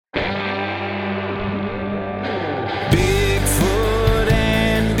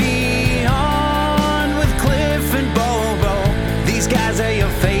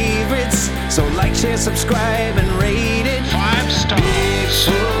subscribe and rate it. 5 stars.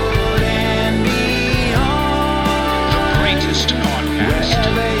 Bigfoot and Beyond. The greatest podcast.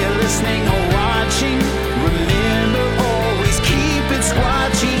 Wherever you're listening or watching, remember always keep it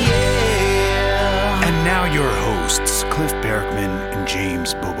squatchy, yeah. And now your hosts, Cliff Berkman and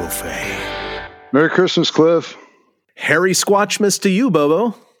James Bobo Fay. Merry Christmas, Cliff. Harry Squatchmas to you,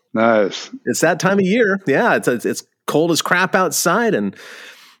 Bobo. Nice. It's that time of year. Yeah, it's cold as crap outside, and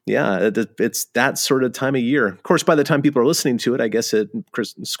yeah, it's that sort of time of year. Of course, by the time people are listening to it, I guess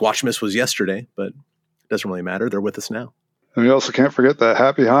Squatchmas was yesterday, but it doesn't really matter. They're with us now. And we also can't forget the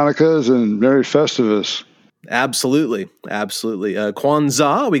Happy Hanukkahs and Merry Festivus. Absolutely.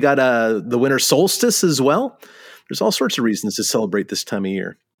 Kwanzaa, we got the winter solstice as well. There's all sorts of reasons to celebrate this time of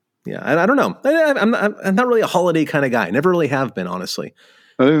year. Yeah, I don't know. I'm not really a holiday kind of guy. Never really have been, honestly.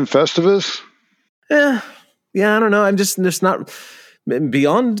 Not even Festivus? Yeah, I don't know. I'm just not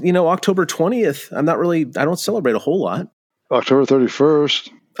beyond, October 20th. I don't celebrate a whole lot. October 31st.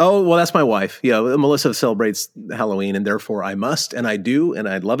 Oh, well, that's my wife. Yeah, Melissa celebrates Halloween, and therefore I must, and I do, and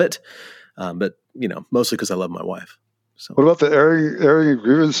I love it. But, mostly because I love my wife. So. What about the airing of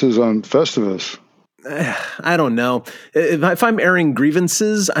grievances on Festivus? I don't know. If I'm airing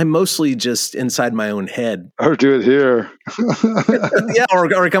grievances, I'm mostly just inside my own head. Or do it here. Yeah,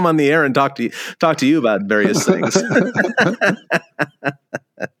 or come on the air and talk to you about various things.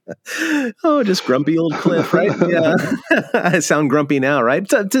 Oh, just grumpy old Cliff, right? Yeah. I sound grumpy now, right?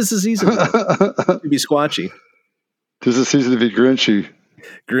 'Tis the season to be squatchy. 'Tis the season to be grinchy.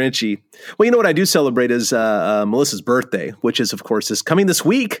 Well, you know what I do celebrate is Melissa's birthday, which is, of course, is coming this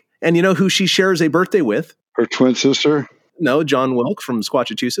week. And you know who she shares a birthday with? Her twin sister? No, John Wilk from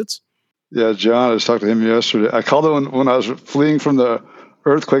Squatchachusetts. Yeah, John. I was talking to him yesterday. I called him when I was fleeing from the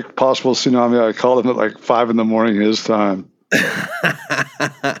earthquake, possible tsunami. I called him at like 5 a.m. his time.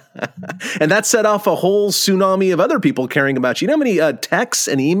 And that set off a whole tsunami of other people caring about you. You know how many texts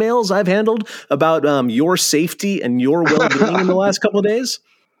and emails I've handled about your safety and your well-being in the last couple of days?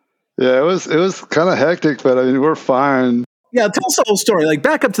 Yeah, it was kind of hectic, but I mean, we're fine. Yeah, tell us the whole story. Like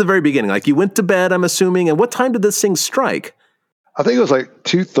back up to the very beginning. Like you went to bed, I'm assuming. And what time did this thing strike? I think it was like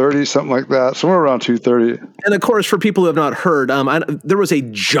 2:30, something like that, somewhere around 2:30. And of course, for people who have not heard, there was a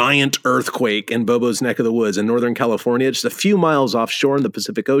giant earthquake in Bobo's neck of the woods in Northern California, just a few miles offshore in the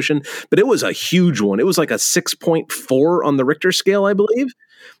Pacific Ocean. But it was a huge one. It was like a 6.4 on the Richter scale, I believe.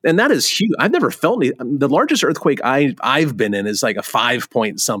 And that is huge. I've never felt the largest earthquake I've been in is like a 5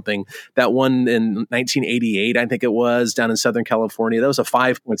 point something. That one in 1988, I think it was, down in Southern California. That was a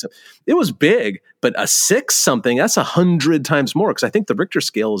 5 point something. It was big, but a 6 something, that's 100 times more, because I think the Richter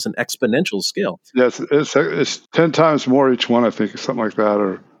scale is an exponential scale. Yes, it's 10 times more each one, I think, something like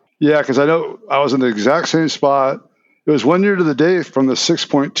that. Yeah, because I know I was in the exact same spot. It was 1 year to the day from the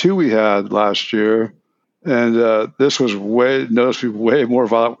 6.2 we had last year. And this was noticeably way more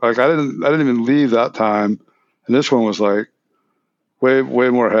violent. Like I didn't even leave that time, and this one was like way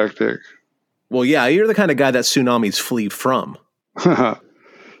more hectic. Well, yeah, you're the kind of guy that tsunamis flee from. So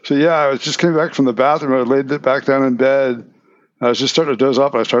yeah, I was just came back from the bathroom. I laid it back down in bed. I was just starting to doze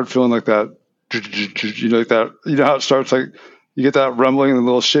off, and I started feeling like that. Like that. You know how it starts? Like you get that rumbling and a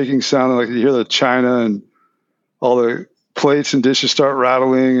little shaking sound, and like you hear the china and all the plates and dishes start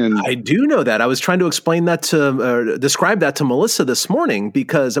rattling. And I do know that. I was trying to explain that describe that to Melissa this morning,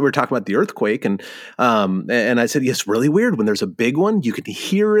 because we were talking about the earthquake, and I said, yes, really weird. When there's a big one, you can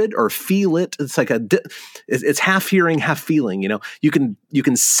hear it or feel it. It's like it's half hearing, half feeling. You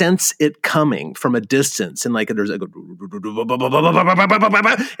can sense it coming from a distance, and like there's like,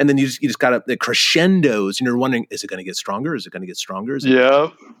 and then you just got it crescendos, and you're wondering, is it going to get stronger? Is it going to get stronger?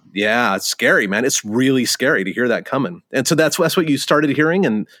 Yeah, it's scary, man. It's really scary to hear that coming. And so that's what you started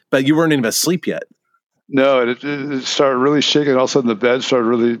hearing, but you weren't even asleep yet. No, it started really shaking. All of a sudden, the bed started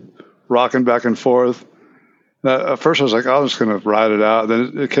really rocking back and forth. At first, I was like, I'm just going to ride it out.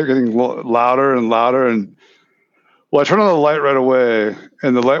 Then it kept getting louder and louder. And I turned on the light right away,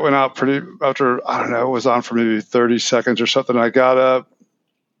 and the light went out after, I don't know, it was on for maybe 30 seconds or something. I got up.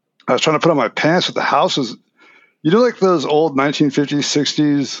 I was trying to put on my pants, but the house was, like those old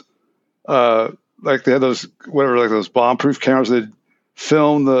 1950s, 60s, like they had those, those bomb-proof cameras. They'd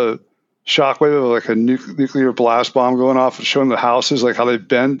film the shockwave of like a nuclear blast bomb going off and showing the houses, like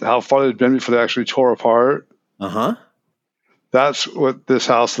how far they'd been before they actually tore apart. Uh-huh. That's what this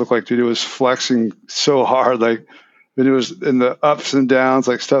house looked like, dude. It was flexing so hard. Like, it was in the ups and downs,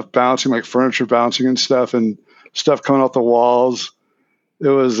 like stuff bouncing, like furniture bouncing and stuff coming off the walls. It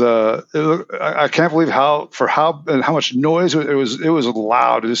was, I can't believe how much noise it was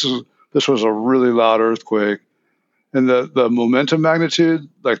loud. This was a really loud earthquake. And the momentum magnitude,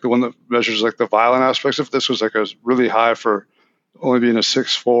 like the one that measures like the violent aspects of this, was like a really high for only being a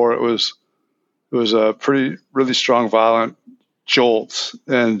 6.4. It was a pretty really strong violent jolts,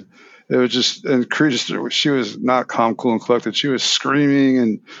 and it was just, and Cree just, she was not calm, cool, and collected. She was screaming,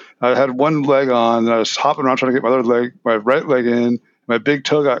 and I had one leg on, and I was hopping around trying to get my right leg in. My big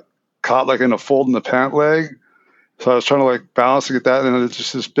toe got caught like in a fold in the pant leg. So I was trying to like balance to get that, and then it's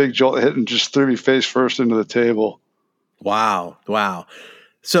just this big jolt hit and just threw me face first into the table. Wow.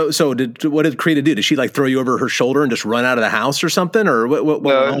 So what did Cree do? Did she like throw you over her shoulder and just run out of the house or something? Or what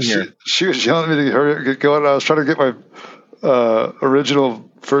went on here? She was yelling at me to hurry up, get going. I was trying to get my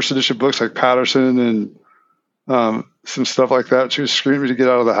original first edition books like Patterson and some stuff like that. She was screaming to get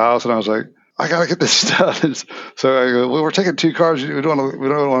out of the house, and I was like, I gotta get this stuff. And so I go, well, we're taking 2 cars. We don't want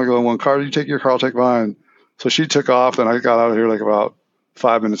to go in one car. You take your car, I'll take mine. So she took off, and I got out of here like about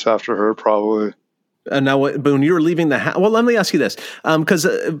 5 minutes after her, probably. Now, Boone, you were leaving the house. Well, let me ask you this, because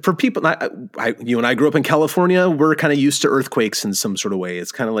for people, you and I grew up in California. We're kind of used to earthquakes in some sort of way.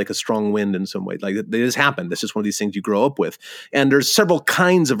 It's kind of like a strong wind in some way. Like it just happened. This is one of these things you grow up with. And there's several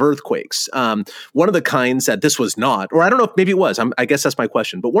kinds of earthquakes. One of the kinds that this was not, or I don't know if maybe it was. I guess that's my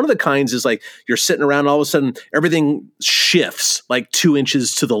question. But one of the kinds is like you're sitting around, and all of a sudden everything shifts like 2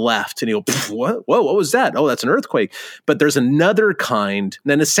 inches to the left, and you go, "What? Whoa! What was that? Oh, that's an earthquake." But there's another kind,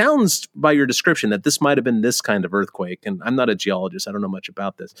 and it sounds by your description that this might have been this kind of earthquake. And I'm not a geologist. I don't know much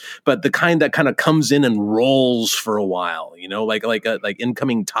about this, but the kind that kind of comes in and rolls for a while, like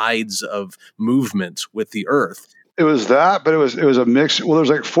incoming tides of movement with the earth. It was that, but it was a mix. Well, there's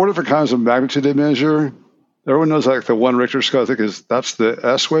like 4 different kinds of magnitude they measure. Everyone knows like the 1 Richter scale, I think that's the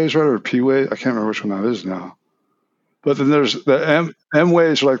S waves, right? Or P wave. I can't remember which one that is now. But then there's the M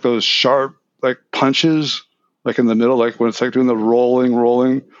waves, are like those sharp, like punches, like in the middle, like when it's like doing the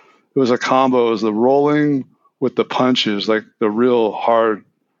rolling. It was a combo. It was the rolling with the punches, like the real hard,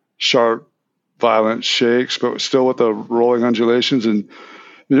 sharp, violent shakes, but still with the rolling undulations. And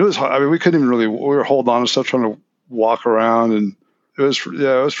it was hard. I mean, we couldn't even really, we were holding on to stuff, trying to walk around, and it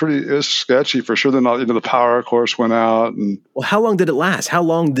was sketchy for sure. Then, the power, of course, went out. And well, how long did it last? How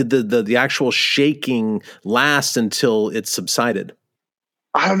long did the actual shaking last until it subsided?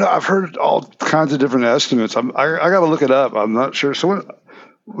 I don't know. I've heard all kinds of different estimates. I got to look it up. I'm not sure.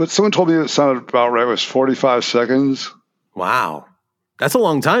 Someone told me it sounded about right. It was 45 seconds. Wow. That's a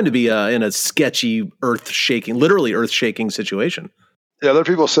long time to be in a sketchy literally earth-shaking situation. Yeah, other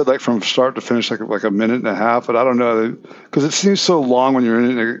people said like from start to finish, like a minute and a half, but I don't know. Because it seems so long when you're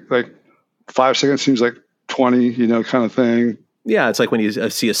in it. Like 5 seconds seems like 20, kind of thing. Yeah, it's like when you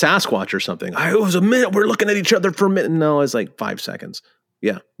see a Sasquatch or something. It was a minute. We're looking at each other for a minute. No, it's like 5 seconds.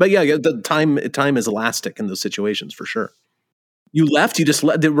 Yeah. But yeah, the time is elastic in those situations for sure. You left? You just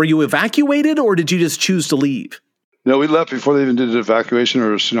left? Were you evacuated, or did you just choose to leave? No, we left before they even did an evacuation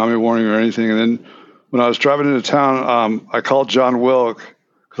or a tsunami warning or anything. And then when I was driving into town, I called John Wilk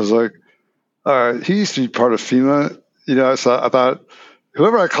because he used to be part of FEMA. So I thought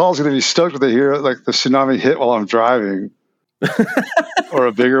whoever I call is going to be stoked when they hear like the tsunami hit while I'm driving or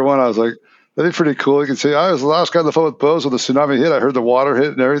a bigger one. I was like, that'd be pretty cool. You can say, I was the last guy on the phone with Bose when the tsunami hit. I heard the water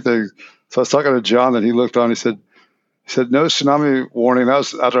hit and everything. So I was talking to John, and he looked on. He said, no tsunami warning. That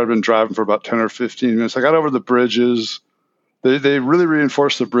was after I'd been driving for about 10 or 15 minutes. I got over the bridges. They really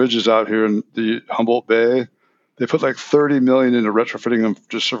reinforced the bridges out here in the Humboldt Bay. They put like $30 million into retrofitting them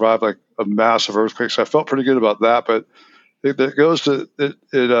to survive like a massive earthquake. So I felt pretty good about that. But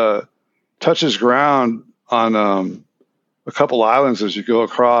it touches ground on a couple islands as you go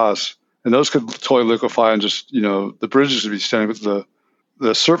across, and those could totally liquefy and just the bridges would be standing, but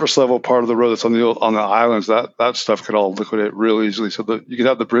the surface level part of the road that's on the islands, that stuff could all liquidate real easily. So you could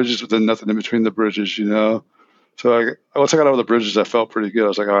have the bridges, but then nothing in between the bridges, So once I got over the bridges, I felt pretty good. I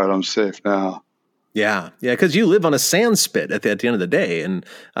was like, all right, I'm safe now. Yeah, because you live on a sand spit at the end of the day, and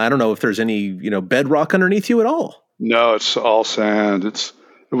I don't know if there's any bedrock underneath you at all. No, it's all sand.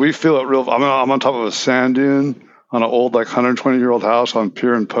 We feel it real. I'm on top of a sand dune on an old 120-year-old house on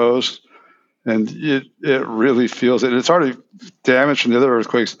Pier and Post. And it really feels it. It's already damaged from the other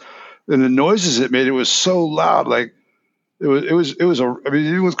earthquakes, and the noises it made, it was so loud. Like it was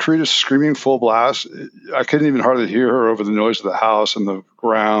even with Cree screaming full blast, I couldn't even hardly hear her over the noise of the house and the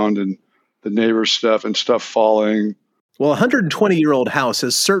ground and the neighbor's stuff and stuff falling. Well, a 120-year-old house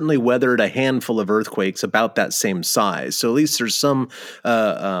has certainly weathered a handful of earthquakes about that same size. So at least there's some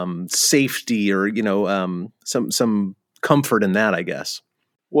safety or some comfort in that, I guess.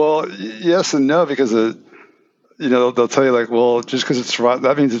 Well, yes and no, because they'll tell you like, well, just because it's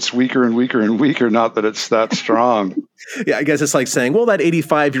that means it's weaker and weaker and weaker, not that it's that strong. Yeah, I guess it's like saying, well, that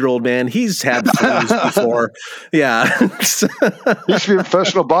 85-year-old man, he's had flus before. Yeah. He used to be a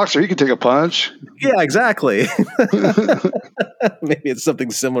professional boxer. He could take a punch. Yeah, exactly. Maybe it's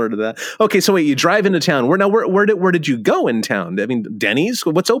something similar to that. Okay, so wait, you drive into town. Where did you go in town? I mean, Denny's?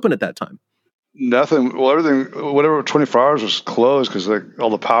 What's open at that time? Nothing. Well, everything, whatever 24 hours was closed because like all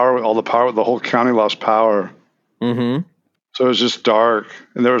the power, the whole county lost power. Mm-hmm. So it was just dark,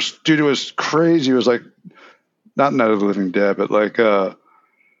 and it was crazy. It was like not Night of the Living Dead, but like I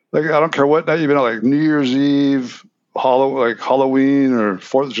don't care what night you've been on, like New Year's Eve, Halloween or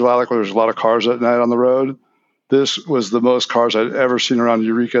 4th of July, like where there's a lot of cars at night on the road. This was the most cars I'd ever seen around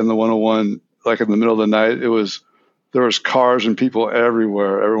Eureka and the 101. Like in the middle of the night, there was cars and people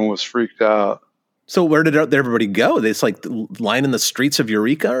everywhere. Everyone was freaked out. So where did everybody go? It's like lining the streets of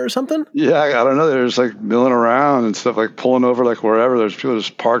Eureka or something? Yeah, I don't know. There's like milling around and stuff, like pulling over like wherever. There's people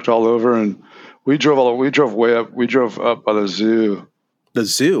just parked all over, and we drove way up. We drove up by the zoo. The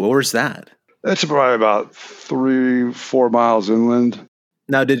zoo? Where's that? It's probably about 3-4 miles inland.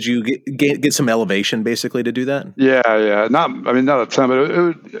 Now, did you get some elevation basically to do that? Yeah. Not a ton,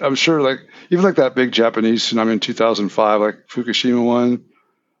 but I'm sure like even like that big Japanese tsunami in 2005, like Fukushima one.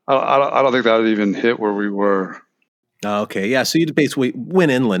 I don't think that would even hit where we were. Okay, yeah. So you basically went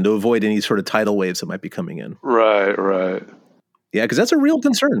inland to avoid any sort of tidal waves that might be coming in. Right. Yeah, because that's a real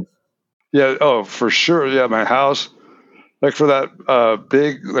concern. Yeah. Oh, for sure. Yeah, my house, like for that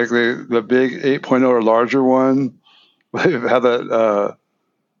big, like the big 8.0 or larger one, they have that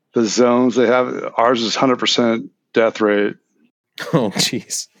the zones they have. Ours is 100% death rate. Oh,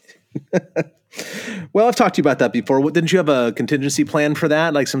 jeez. Well, I've talked to you about that before. Didn't you have a contingency plan for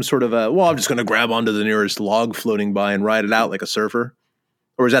that? Like some sort of I'm just going to grab onto the nearest log floating by and ride it out like a surfer?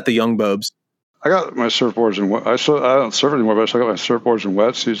 Or is that the young bobes? I got my surfboards and I don't surf anymore, but I still got my surfboards and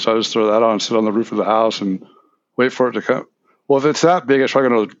wetsuits. So I just throw that on and sit on the roof of the house and wait for it to come. Well, if it's that big, it's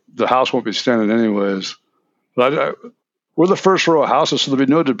probably the house won't be standing anyways. But we're the first row of houses, so there'll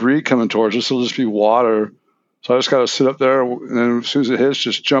be no debris coming towards us. It'll just be water. So I just got to sit up there, and then as soon as it hits,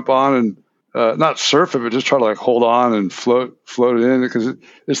 just jump on and not surf it, but just try to like hold on and float it in, because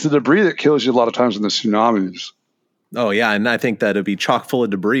it's the debris that kills you a lot of times in the tsunamis. Oh yeah, and I think that it'd be chock full of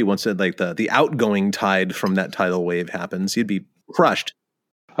debris once the outgoing tide from that tidal wave happens. You'd be crushed.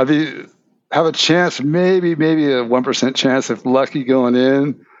 Have a chance, maybe a 1% chance if lucky going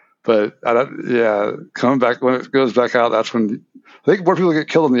in, but coming back when it goes back out, that's when I think more people get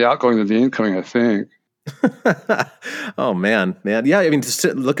killed in the outgoing than the incoming. I think. Oh man, yeah. I mean, just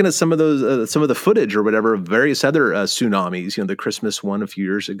looking at some of those, some of the footage or whatever of various other tsunamis. The Christmas one a few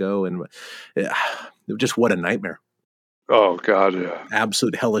years ago, and just what a nightmare. Oh God, yeah.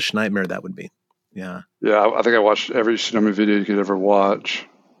 Absolute hellish nightmare that would be. Yeah. Yeah, I think I watched every tsunami video you could ever watch.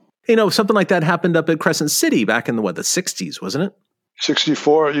 Something like that happened up at Crescent City back in the 60s, wasn't it?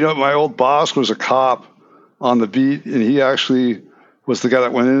 64. My old boss was a cop on the beat, and he actually was the guy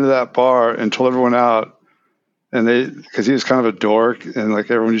that went into that bar and told everyone out. And because he was kind of a dork, and like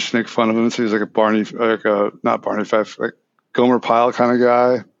everyone used to make fun of him. So he was like not Barney Fife, like Gomer Pyle kind of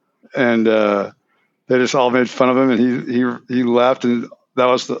guy. And they just all made fun of him, and he left, and that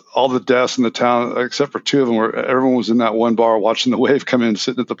was all the deaths in the town except for 2 of them, where everyone was in that one bar watching the wave come in,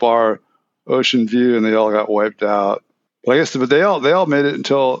 sitting at the bar, ocean view, and they all got wiped out. But I guess, they all made it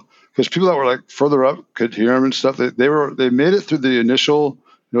until, because people that were like further up could hear them and stuff. They made it through the initial.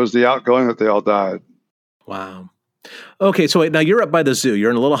 It was the outgoing that they all died. Wow. Okay, so now you're up by the zoo.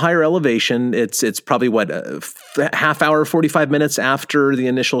 You're in a little higher elevation. It's probably half hour, 45 minutes after the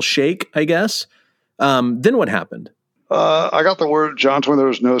initial shake, I guess. Then what happened? I got the word. John told me there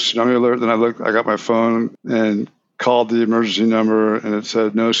was no tsunami alert. Then I got my phone and called the emergency number, and it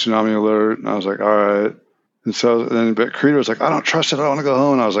said no tsunami alert. And I was like, all right. And so but Karita was like, I don't trust it. I want to go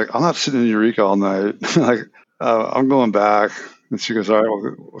home. And I was like, I'm not sitting in Eureka all night. I'm going back. And she goes, all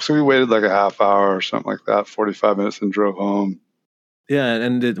right. Well, so we waited like a half hour or something like that, 45 minutes, and drove home. Yeah.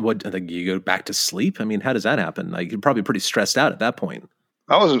 And you go back to sleep? I mean, how does that happen? Like, you're probably pretty stressed out at that point.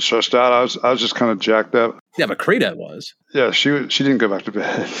 I wasn't stressed out. I was just kind of jacked up. Yeah, but Karita was. Yeah, she didn't go back to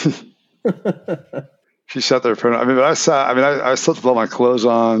bed. She sat there for. I slept with all my clothes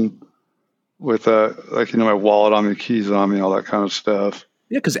on, with my wallet on me, keys on me, all that kind of stuff.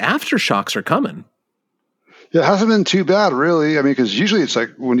 Yeah, because aftershocks are coming. Yeah, it hasn't been too bad, really. I mean, because usually it's like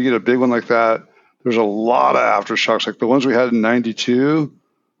when you get a big one like that, there's a lot of aftershocks, like the ones we had in '92,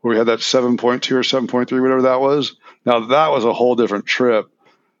 where we had that 7.2 or 7.3, whatever that was. Now that was a whole different trip.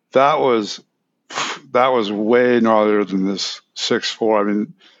 That was way gnarlier than this 6.4. I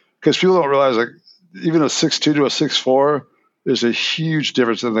mean, because people don't realize, like, even a 6.2 to a 6.4 is a huge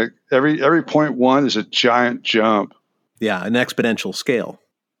difference. And like every 0.1 is a giant jump. Yeah, an exponential scale.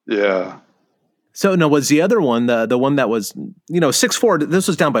 Yeah. So no, was the other one the one that was 6.4? This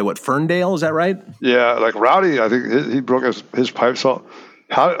was down by what, Ferndale? Is that right? Yeah, like Rowdy, I think he broke his pipe saw.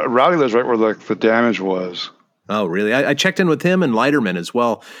 Rowdy lives right where like the damage was. Oh, really? I checked in with him and Leiterman as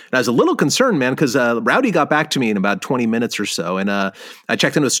well. And I was a little concerned, man, because Rowdy got back to me in about 20 minutes or so. And I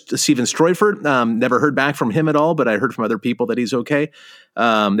checked in with Steven Stroyford. Never heard back from him at all, but I heard from other people that he's okay.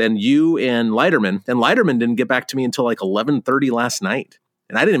 And you and Leiterman. And Leiterman didn't get back to me until like 11:30 last night.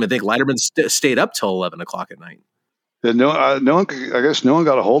 And I didn't even think Leiterman stayed up till 11 o'clock at night. Yeah, no one. I guess no one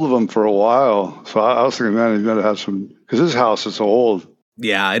got a hold of him for a while. So I was thinking, man, he's got to have some, because his house is old.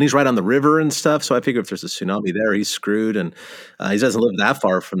 Yeah, and he's right on the river and stuff. So I figure if there's a tsunami there, he's screwed. And he doesn't live that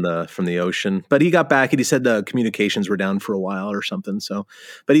far from the ocean. But he got back and he said the communications were down for a while or something. So,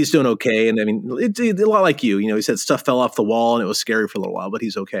 but he's doing okay. And I mean, it's a lot like you. He said stuff fell off the wall and it was scary for a little while, but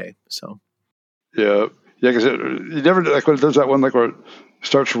he's okay. So. Yeah, because you never like when there's that one like where it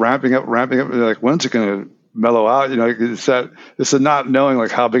starts ramping up. And you're like, when's it going to mellow out? It's the not knowing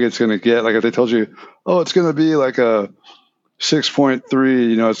like how big it's going to get. Like if they told you, oh, it's going to be like a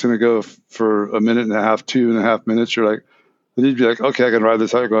 6.3, it's going to go for a minute and a half, 2.5 minutes. You're like, then you'd be like, okay, I can ride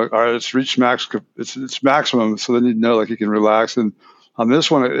this out. Go, all right, it's reached its maximum. So then you'd know like you can relax. And on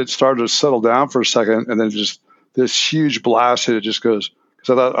this one, it started to settle down for a second, and then just this huge blast hit. It just goes.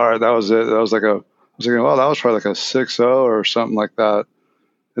 So I thought, all right, that was it. That was like I was thinking, well, that was probably like a 6.0 or something like that.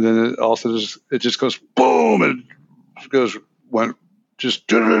 And then it also just goes boom, and it went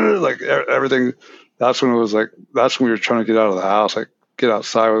just like everything. That's when it was like, that's when we were trying to get out of the house, like get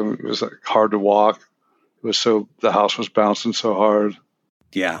outside. It was like hard to walk. It was the house was bouncing so hard.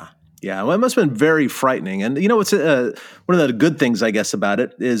 Yeah. Yeah. Well, it must have been very frightening. And what's one of the good things, I guess, about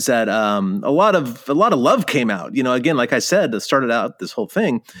it is that a lot of love came out. Again, like I said, it started out this whole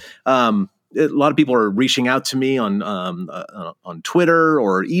thing. A lot of people are reaching out to me on Twitter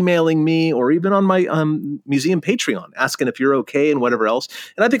or emailing me or even on my museum Patreon, asking if you're okay and whatever else.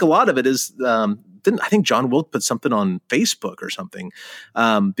 And I think a lot of it is, I think John Wilk put something on Facebook or something,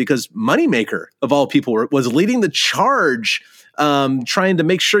 because Moneymaker, of all people, was leading the charge, trying to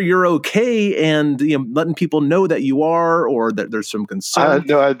make sure you're okay and letting people know that you are, or that there's some concern. I had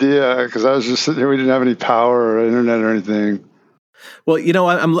no idea because I was just sitting here. We didn't have any power or internet or anything. Well,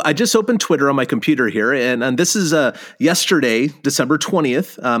 I just opened Twitter on my computer here, and this is yesterday, December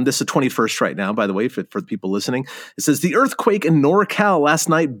 20th. This is the 21st right now, by the way, for the people listening. It says, the earthquake in NorCal last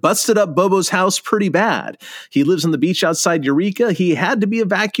night busted up Bobo's house pretty bad. He lives on the beach outside Eureka. He had to be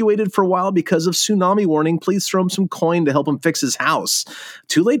evacuated for a while because of tsunami warning. Please throw him some coin to help him fix his house.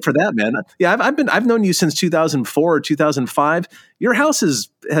 Too late for that, man. Yeah, I've known you since 2004 or 2005. Your house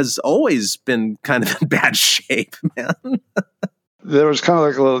has always been kind of in bad shape, man. There was kind of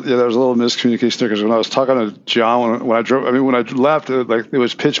like there was a little miscommunication there because when I was talking to John, when I left, it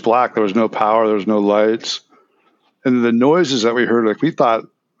was pitch black. There was no power. There was no lights. And the noises that we heard, like we thought,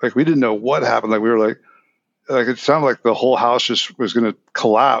 like we didn't know what happened. Like we were like it sounded like the whole house just was going to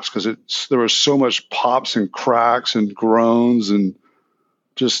collapse because there was so much pops and cracks and groans and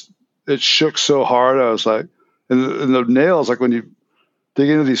just, it shook so hard. I was like, and the nails, like when you dig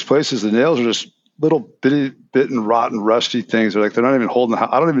into these places, the nails are just little bit and rotten, rusty things. They're not even holding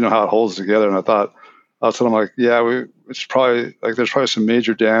I don't even know how it holds together. And I'm like, yeah, it's probably like, there's probably some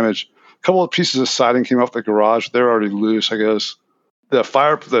major damage. A couple of pieces of siding came off the garage. They're already loose, I guess.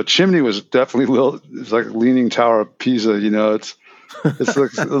 The chimney was definitely it's like Leaning Tower of Pisa, it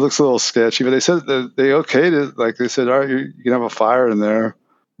looks a little sketchy, but they said that they okayed it. Like they said, all right, you can have a fire in there.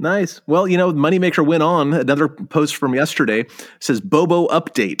 Nice. Well, Moneymaker went on. Another post from yesterday says, Bobo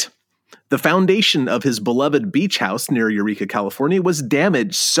update. The foundation of his beloved beach house near Eureka, California, was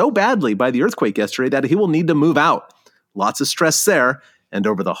damaged so badly by the earthquake yesterday that he will need to move out. Lots of stress there, and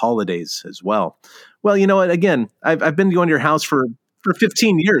over the holidays as well. Well, you know what? Again, I've been going to your house for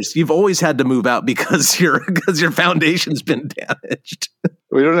 15 years. You've always had to move out because your foundation's been damaged.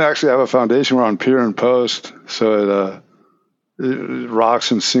 We don't actually have a foundation. We're on pier and post, so it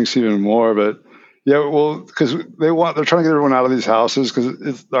rocks and sinks even more. But yeah, well, because they're trying to get everyone out of these houses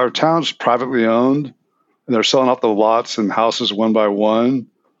because our town's privately owned, and they're selling off the lots and houses one by one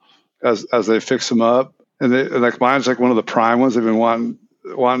as they fix them up. And like mine's like one of the prime ones. They've been wanting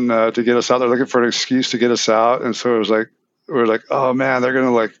to get us out. They're looking for an excuse to get us out, and so we're like, oh man, they're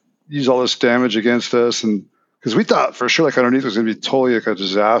gonna like use all this damage against us, and because we thought for sure like underneath it was gonna be totally like a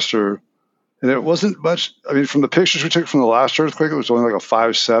disaster, and it wasn't much. I mean, from the pictures we took from the last earthquake, it was only like a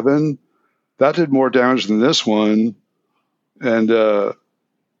 5.7. That did more damage than this one, and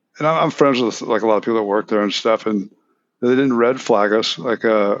and I'm friends with like a lot of people that work there and stuff, and they didn't red flag us. Like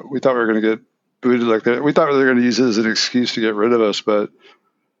we thought we were going to get booted like that. We thought they were going to use it as an excuse to get rid of us, but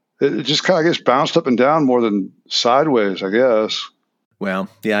it just kind of gets bounced up and down more than sideways, I guess. Well,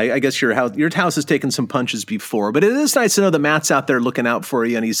 yeah, I guess your house has taken some punches before, but it is nice to know that Matt's out there looking out for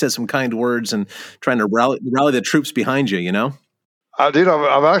you, and he says some kind words and trying to rally the troops behind you. You know,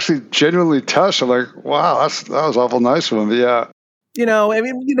 I'm actually genuinely touched. I'm like, wow, that was awful nice of him. But yeah. You know, I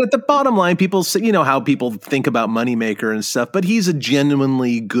mean, the bottom line, people say, how people think about Moneymaker and stuff, but he's a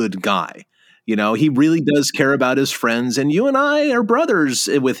genuinely good guy. He really does care about his friends, and you and I are brothers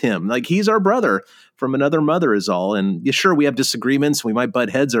with him. Like, he's our brother from another mother is all. And sure, we have disagreements. We might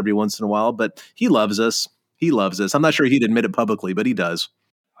butt heads every once in a while, but he loves us. He loves us. I'm not sure he'd admit it publicly, but he does.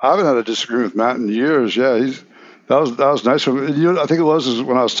 I haven't had a disagreement with Matt in years. Yeah, that was nice of him. I think it was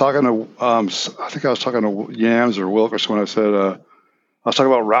when I was talking to Yams or Wilkes when I said I was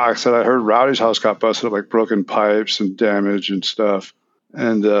talking about Rowdy. I said I heard Rowdy's house got busted up, like broken pipes and damage and stuff.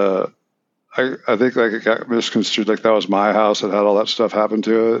 And I think like it got misconstrued, like that was my house that had all that stuff happen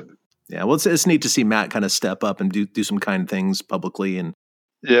to it. Yeah, well, it's neat to see Matt kind of step up and do some kind things publicly. And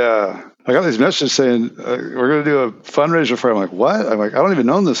yeah, I got these messages saying we're going to do a fundraiser for him. I'm like, what? I'm like, I don't even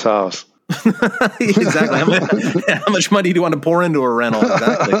own this house. Exactly. How much money do you want to pour into a rental?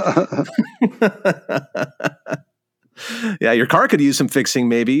 Exactly. Yeah, your car could use some fixing,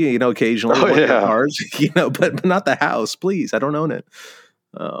 maybe. Occasionally. Oh, yeah. Cars, but not the house. Please, I don't own it.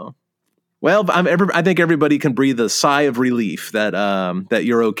 Oh. Well, I think everybody can breathe a sigh of relief that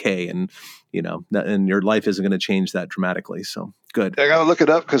you're okay, and and your life isn't going to change that dramatically. So good. I got to look it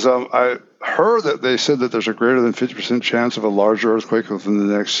up because I heard that they said that there's a greater than 50% chance of a larger earthquake within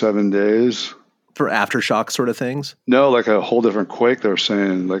the next 7 days. For aftershock sort of things? No, like a whole different quake. They're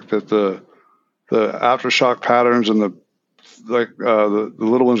saying like that the aftershock patterns and the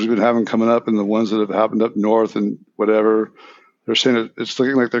little ones we've been having coming up and the ones that have happened up north and whatever. They're saying it's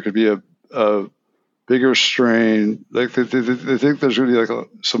looking like there could be a bigger strain. Like they think there's going to be like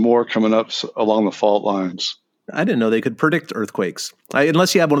some more coming up along the fault lines. I didn't know they could predict earthquakes.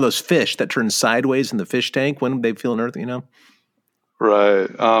 Unless you have one of those fish that turns sideways in the fish tank when they feel an earth, Right.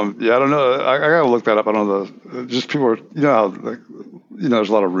 Yeah, I don't know. I got to look that up. I don't know. Just people are, how, there's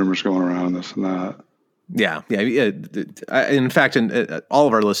a lot of rumors going around this and that. Yeah. In fact, all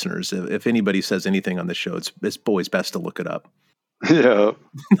of our listeners, if anybody says anything on the show, it's always best to look it up. Yeah.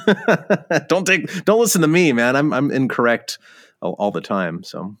 Don't listen to me, man. I'm incorrect all the time.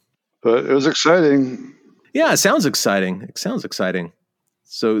 So, but it was exciting. Yeah, it sounds exciting.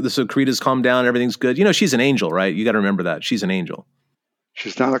 So Karita's calmed down. Everything's good. She's an angel, right? You got to remember that she's an angel.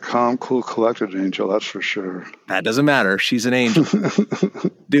 She's not a calm, cool, collected angel. That's for sure. That doesn't matter. She's an angel.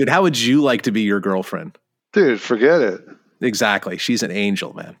 Dude, how would you like to be your girlfriend? Dude, forget it. Exactly. She's an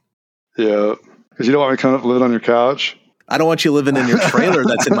angel, man. Yeah. Because you don't want me coming up living on your couch? I don't want you living in your trailer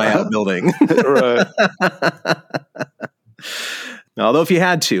that's in my outbuilding. Right. Although if you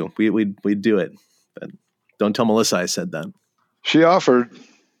had to, we'd do it. But don't tell Melissa I said that. She offered.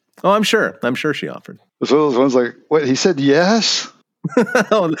 Oh, I'm sure she offered. It's one of those ones like, wait, he said yes?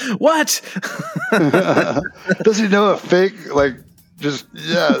 What? Does he know a fake, this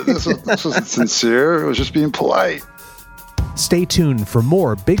wasn't sincere. It was just being polite. Stay tuned for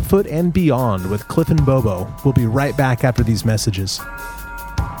more Bigfoot and Beyond with Cliff and Bobo. We'll be right back after these messages.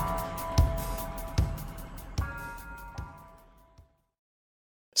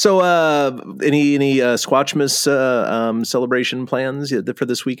 So, any Squatchmas celebration plans for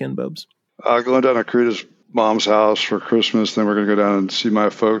this weekend, Bobs? Going down to Karita's mom's house for Christmas. Then we're going to go down and see my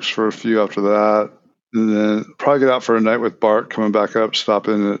folks for a few after that. And then probably get out for a night with Bart, coming back up, stop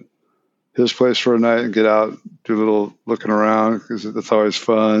in at his place for a night and get out, do a little looking around because that's always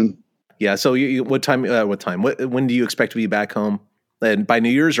fun. Yeah. So what time? When do you expect to be back home? And by New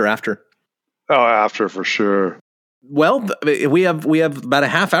Year's or after? Oh, after for sure. Well, we have about a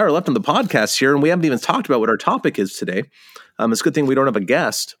half hour left on the podcast here, and we haven't even talked about what our topic is today. It's a good thing we don't have a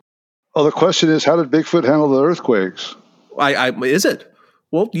guest. Oh, the question is, how did Bigfoot handle the earthquakes? Is it?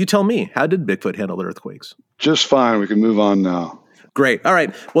 Well, you tell me. How did Bigfoot handle the earthquakes? Just fine. We can move on now. Great. All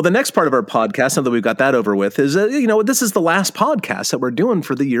right. Well, the next part of our podcast, now that we've got that over with, is, this is the last podcast that we're doing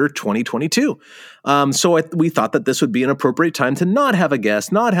for the year 2022. So we thought that this would be an appropriate time to not have a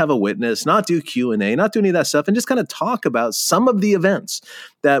guest, not have a witness, not do Q&A, not do any of that stuff, and just kind of talk about some of the events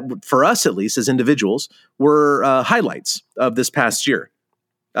that, for us at least as individuals, were highlights of this past year.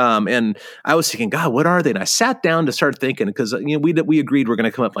 And I was thinking, God, what are they? And I sat down to start thinking because we agreed we're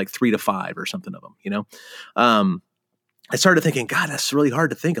going to come up like 3 to 5 or something of them, I started thinking, God, that's really hard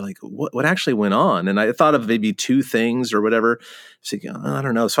to think of, like what actually went on. And I thought of maybe 2 things or whatever. So, I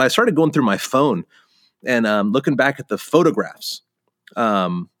don't know. So I started going through my phone and looking back at the photographs.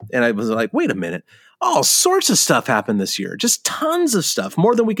 And I was like, wait a minute. All sorts of stuff happened this year. Just tons of stuff,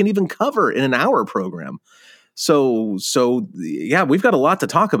 more than we can even cover in an hour program. So yeah, we've got a lot to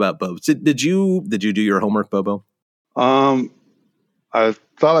talk about, Bo. Did you do your homework, Bobo? I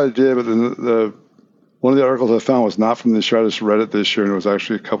thought I did, but the one of the articles I found was not from this year. I just read it this year, and it was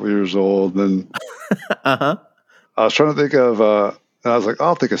actually a couple of years old. And I was trying to think of, and I was like,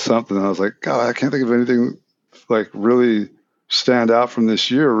 I'll think of something. And I was like, God, I can't think of anything like really stand out from this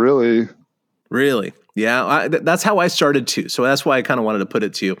year, really. Really? Yeah, that's how I started too. So that's why I kind of wanted to put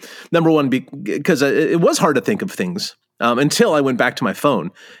it to you. Number one, because it was hard to think of things until I went back to my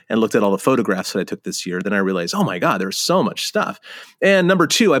phone and looked at all the photographs that I took this year. Then I realized, oh my God, there's so much stuff. And number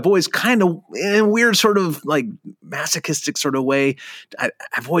two, I've always kind of, in a weird sort of like masochistic sort of way,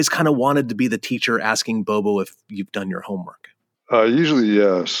 I've always kind of wanted to be the teacher asking Bobo if you've done your homework. Usually,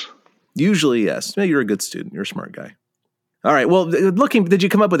 yes. Usually, yes. Yeah, you're a good student. You're a smart guy. All right. Well, did you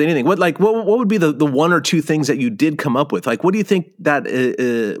come up with anything? What would be the 1 or 2 things that you did come up with? Like, what do you think that,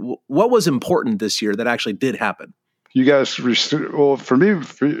 what was important this year that actually did happen? You guys, for me,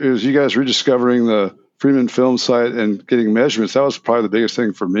 it was you guys rediscovering the Freeman film site and getting measurements. That was probably the biggest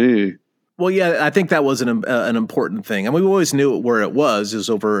thing for me. Well, yeah, I think that was an important thing. And we always knew where it was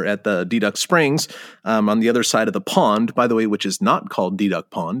over at the Deduck Springs on the other side of the pond, by the way, which is not called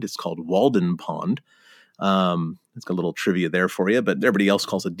Deduck Pond. It's called Walden Pond. It's got a little trivia there for you, but everybody else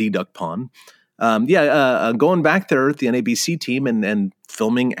calls it Deduck Pond. Going back there with the NABC team and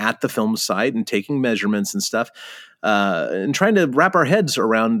filming at the film site and taking measurements and stuff, and trying to wrap our heads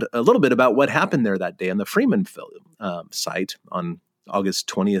around a little bit about what happened there that day on the Freeman film site on August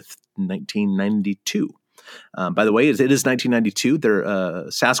 20th, 1992. By the way, it is 1992.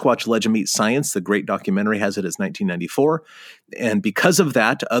 Sasquatch Legend Meets Science, the great documentary, has it as 1994. And because of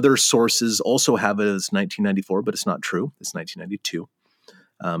that, other sources also have it as 1994, but it's not true. It's 1992.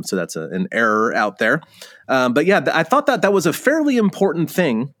 So that's an error out there. But yeah, I thought that was a fairly important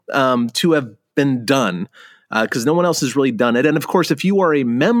thing to have been done because no one else has really done it. And of course, if you are a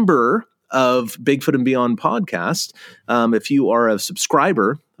member of Bigfoot and Beyond podcast, if you are a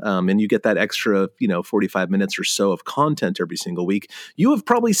subscriber, and you get that extra, 45 minutes or so of content every single week, you have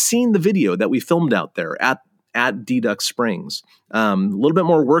probably seen the video that we filmed out there at Deduck Springs. A little bit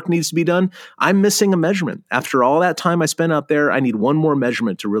more work needs to be done. I'm missing a measurement. After all that time I spent out there, I need one more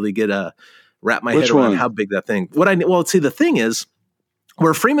measurement to really wrap my head around how big that thing. The thing is,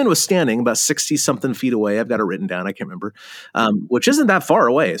 where Freeman was standing about 60-something feet away, I've got it written down, I can't remember, which isn't that far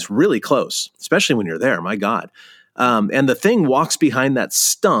away. It's really close, especially when you're there, my God. And the thing walks behind that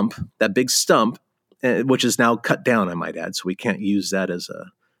stump, that big stump, which is now cut down, I might add, so we can't use that as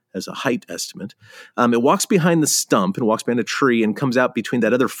a height estimate. It walks behind the stump and walks behind a tree and comes out between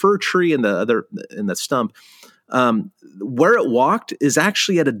that other fir tree and the stump. Where it walked is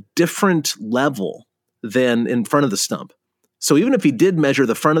actually at a different level than in front of the stump. So even if he did measure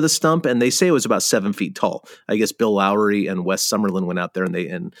the front of the stump, and they say it was about 7 feet tall, I guess Bill Lowry and Wes Summerlin went out there and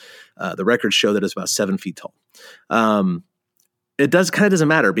the records show that it's about 7 feet tall. It doesn't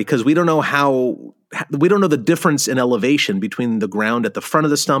matter because we don't know the difference in elevation between the ground at the front of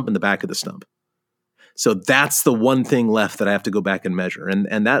the stump and the back of the stump. So that's the one thing left that I have to go back and measure.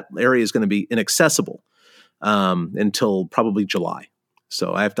 And that area is going to be inaccessible until probably July.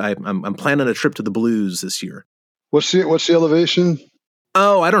 So I'm planning a trip to the Blues this year. What's the elevation?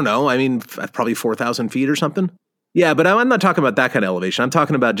 Oh, I don't know. I mean, probably 4,000 feet or something. Yeah, but I'm not talking about that kind of elevation. I'm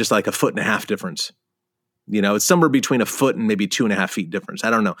talking about just like a 1.5 foot difference. It's somewhere between a foot and maybe 2.5 feet difference. I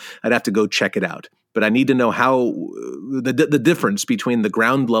don't know. I'd have to go check it out. But I need to know how the difference between the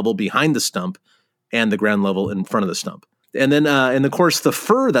ground level behind the stump and the ground level in front of the stump. And then, and of course, the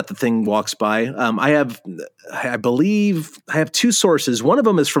fur that the thing walks by, I believe I have 2 sources. One of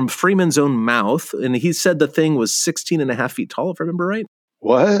them is from Freeman's own mouth, and he said the thing was 16.5 feet tall, if I remember right.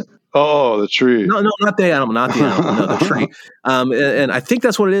 What? Oh, the tree. No, not the animal, no, the tree. And I think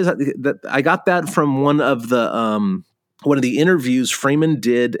that's what it is. That I got that from one of the interviews Freeman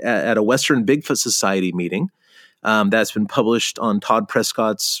did at a Western Bigfoot Society meeting. That's been published on Todd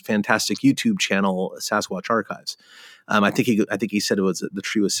Prescott's fantastic YouTube channel, Sasquatch Archives. I think he said the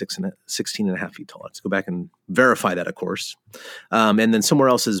tree was 16.5 feet tall. Let's go back and verify that, of course. And then somewhere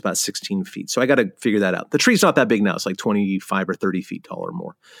else is about 16 feet. So I got to figure that out. The tree's not that big now. It's like 25 or 30 feet tall or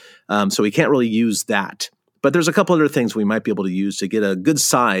more. So we can't really use that. But there's a couple other things we might be able to use to get a good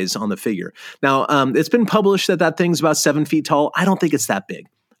size on the figure. Now, it's been published that thing's about 7 feet tall. I don't think it's that big.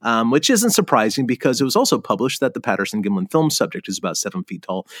 which isn't surprising because it was also published that the Patterson-Gimlin film subject is about 7 feet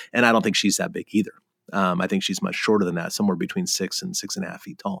tall, and I don't think she's that big either. I think she's much shorter than that, somewhere between 6 and 6.5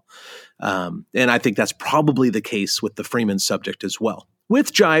 feet tall. And I think that's probably the case with the Freeman subject as well,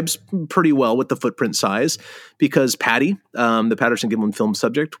 which jibes pretty well with the footprint size because Patty, the Patterson-Gimlin film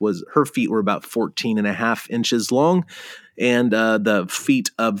subject, her feet were about 14.5 inches long, and the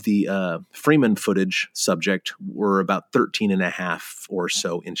feet of the Freeman footage subject were about 13.5 or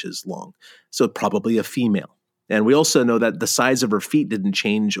so inches long. So probably a female. And we also know that the size of her feet didn't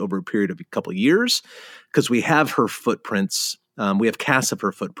change over a period of a couple of years because we have her footprints. We have casts of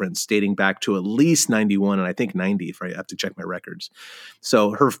her footprints dating back to at least 91 and I think 90 if I have to check my records.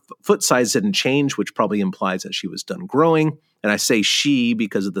 So her foot size didn't change, which probably implies that she was done growing. And I say she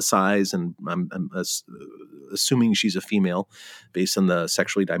because of the size, and I'm assuming she's a female based on the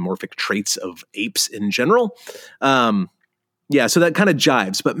sexually dimorphic traits of apes in general. Yeah, so that kind of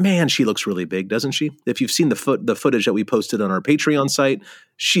jives. But man, she looks really big, doesn't she? If you've seen the footage that we posted on our Patreon site,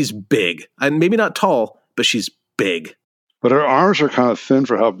 she's big. And maybe not tall, but she's big. But her arms are kind of thin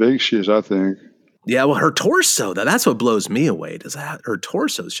for how big she is, I think. Yeah, well, her torso, that's what blows me away. Her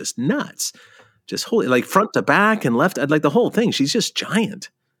torso is just nuts. Just wholly, like front to back and left, like the whole thing. She's just giant.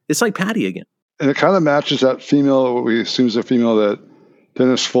 It's like Patty again. And it kind of matches that female, what we assume is a female that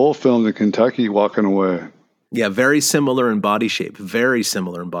Dennis Full filmed in Kentucky walking away. Yeah, very similar in body shape. Very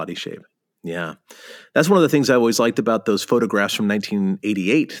similar in body shape. Yeah. That's one of the things I always liked about those photographs from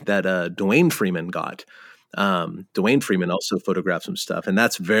 1988 that Dwayne Freeman got. Dwayne Freeman also photographed some stuff, and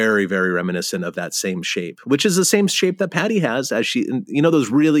that's very, very reminiscent of that same shape, which is the same shape that Patty has as she, you know, those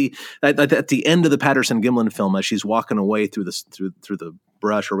really at the end of the Patterson-Gimlin film as she's walking away through the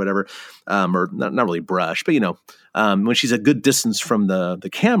brush or whatever, or not really brush, but you know, when she's a good distance from the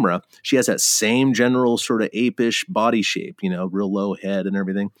camera, she has that same general sort of apish body shape, you know, real low head and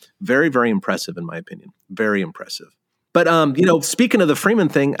everything. Very, very impressive in my opinion. Very impressive. But, you know, speaking of the Freeman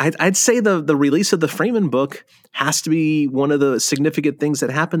thing, I'd say the release of the Freeman book has to be one of the significant things that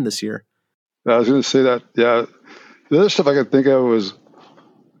happened this year. I was going to say that, yeah. The other stuff I could think of was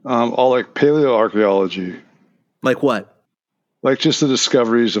all like paleoarchaeology. Like what? Like just the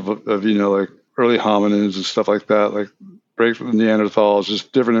discoveries of you know, like early hominids and stuff like that, like break from the Neanderthals,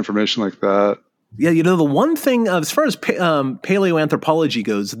 just different information like that. Yeah, you know, the one thing, as far as paleoanthropology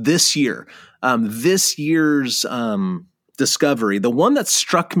goes this year, this year's discovery, the one that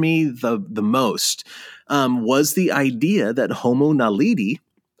struck me the most was the idea that Homo naledi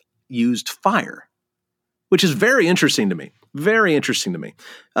used fire, which is very interesting to me. Very interesting to me.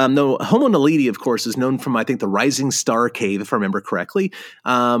 No, Homo naledi, of course, is known from, I think, the Rising Star Cave, if I remember correctly.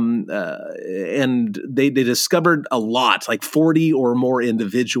 And they discovered a lot, like 40 or more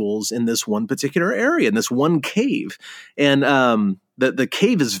individuals in this one particular area, in this one cave. And the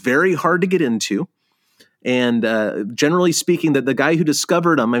cave is very hard to get into. And generally speaking, the guy who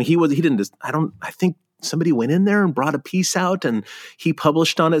discovered them, I mean, I think somebody went in there and brought a piece out and he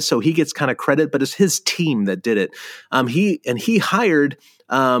published on it. So he gets kind of credit, but it's his team that did it. He hired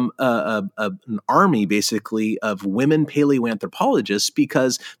an army basically of women paleoanthropologists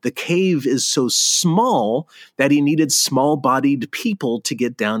because the cave is so small that he needed small-bodied people to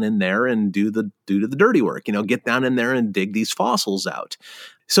get down in there and do the dirty work, you know, get down in there and dig these fossils out.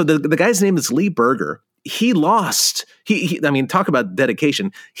 So the guy's name is Lee Berger. He lost, I mean, talk about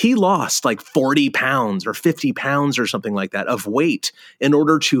dedication. He lost like 40 pounds or 50 pounds or something like that of weight in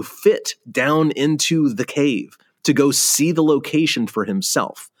order to fit down into the cave to go see the location for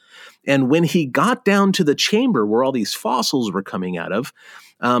himself. And when he got down to the chamber where all these fossils were coming out of,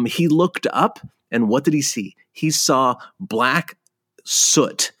 he looked up and what did he see? He saw black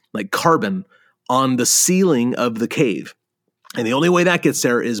soot, like carbon, on the ceiling of the cave. And the only way that gets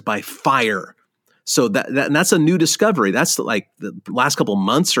there is by fire. So that's a new discovery. That's like the last couple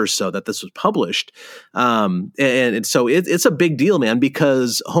months or so that this was published. And so it's a big deal, man,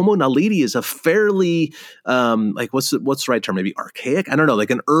 because Homo naledi is a fairly, like what's the right term? Maybe archaic? I don't know, like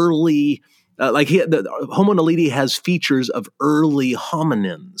an early, Homo naledi has features of early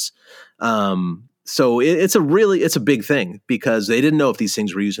hominins. So it's a big thing because they didn't know if these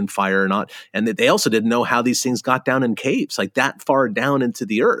things were using fire or not. And they also didn't know how these things got down in caves, like that far down into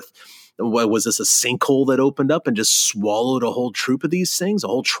the earth. Was this a sinkhole that opened up and just swallowed a whole troop of these things, a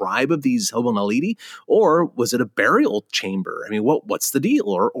whole tribe of these Homo naledi? Or was it a burial chamber? I mean, what's the deal?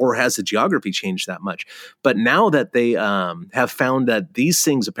 Or has the geography changed that much? But now that they have found that these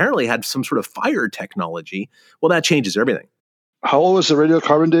things apparently had some sort of fire technology, well, that changes everything. How old was the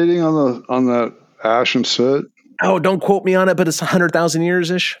radiocarbon dating on that ash and soot? Oh, don't quote me on it, but it's 100,000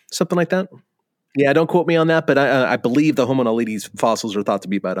 years-ish, something like that. Yeah, don't quote me on that, but I believe the Homo naledi's fossils are thought to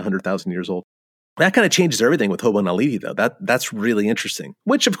be about 100,000 years old. That kind of changes everything with Homo naledi, though. That's really interesting.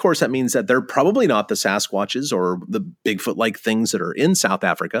 Which, of course, that means that they're probably not the Sasquatches or the Bigfoot-like things that are in South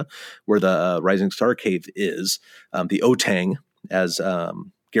Africa, where the Rising Star Cave is, the Otang, as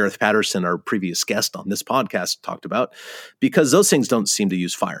Gareth Patterson, our previous guest on this podcast, talked about, because those things don't seem to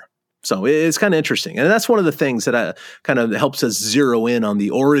use fire. So it's kind of interesting. And that's one of the things that kind of helps us zero in on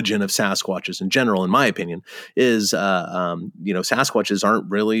the origin of Sasquatches in general, in my opinion, is, Sasquatches aren't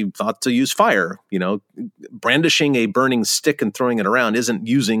really thought to use fire. Brandishing a burning stick and throwing it around isn't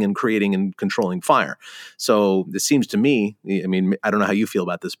using and creating and controlling fire. So it seems to me, I don't know how you feel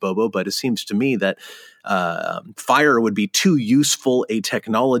about this, Bobo, but it seems to me that fire would be too useful a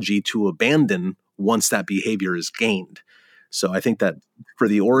technology to abandon once that behavior is gained. So I think that for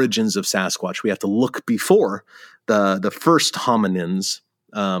the origins of Sasquatch, we have to look before the first hominins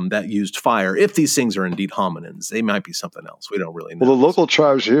that used fire. If these things are indeed hominins, they might be something else. We don't really know. Well, the local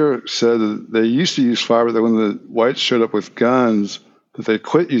tribes here said that they used to use fire, but that when the whites showed up with guns, that they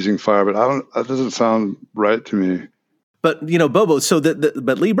quit using fire. But that doesn't sound right to me. But, Bobo,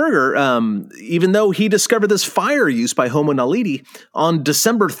 but Lee Berger, even though he discovered this fire use by Homo naledi on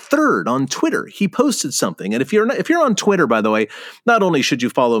December 3rd on Twitter, he posted something. And if you're on Twitter, by the way, not only should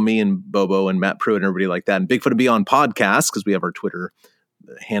you follow me and Bobo and Matt Pruitt and everybody like that and Bigfoot and Beyond podcast, because we have our Twitter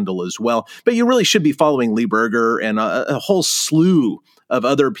handle as well, but you really should be following Lee Berger and a whole slew of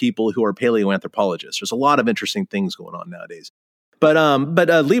other people who are paleoanthropologists. There's a lot of interesting things going on nowadays. But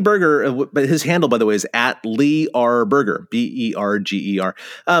Lee Berger, but his handle, by the way, is at Lee R. Berger, Berger.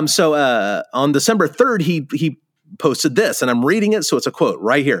 So on December 3rd, he posted this, and I'm reading it, so it's a quote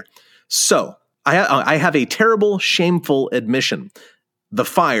right here. So I have a terrible, shameful admission. The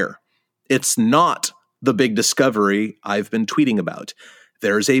fire. It's not the big discovery I've been tweeting about.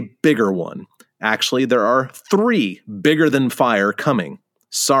 There's a bigger one. Actually, there are 3 bigger than fire coming.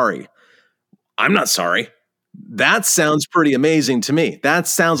 Sorry. I'm not sorry. That sounds pretty amazing to me. That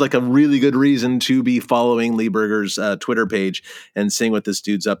sounds like a really good reason to be following Lee Berger's Twitter page and seeing what this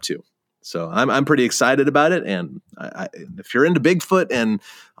dude's up to. So I'm pretty excited about it. And if you're into Bigfoot and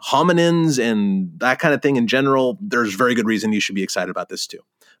hominins and that kind of thing in general, there's very good reason you should be excited about this too.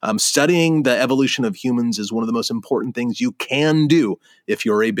 Studying the evolution of humans is one of the most important things you can do if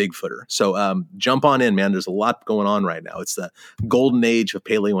you're a Bigfooter. So jump on in, man. There's a lot going on right now. It's the golden age of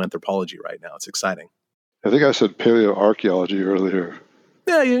paleoanthropology right now. It's exciting. I think I said paleoarchaeology earlier.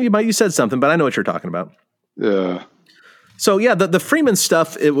 Yeah, you said something, but I know what you're talking about. Yeah. So yeah, the Freeman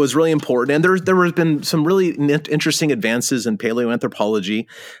stuff, it was really important, and there has been some really interesting advances in paleoanthropology.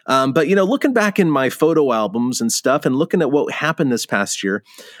 But looking back in my photo albums and stuff, and looking at what happened this past year,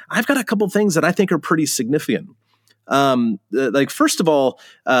 I've got a couple things that I think are pretty significant. Like first of all,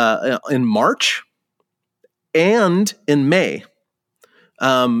 in March and in May,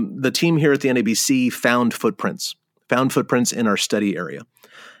 the team here at the NABC found footprints in our study area.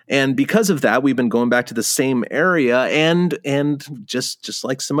 And because of that, we've been going back to the same area and just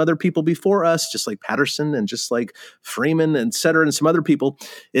like some other people before us, just like Patterson and just like Freeman, et cetera, and some other people,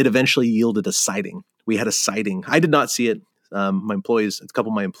 it eventually yielded a sighting. We had a sighting. I did not see it. A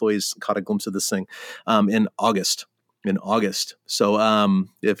couple of my employees caught a glimpse of this thing in August. So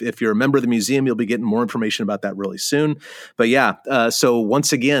if you're a member of the museum, you'll be getting more information about that really soon. But yeah, so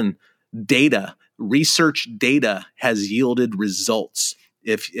once again, research data has yielded results.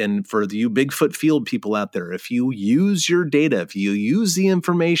 And for you Bigfoot field people out there, if you use your data, if you use the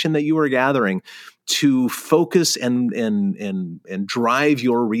information that you are gathering to focus and drive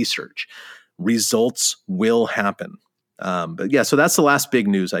your research, results will happen. But yeah, so that's the last big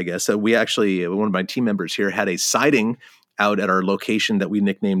news, I guess. We actually, one of my team members here had a sighting out at our location that we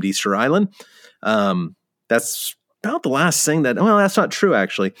nicknamed Easter Island. That's about the last thing that's not true,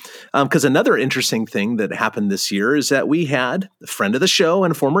 actually. Because another interesting thing that happened this year is that we had a friend of the show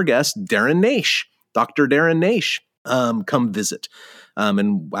and a former guest, Darren Naish, Dr. Darren Naish, come visit.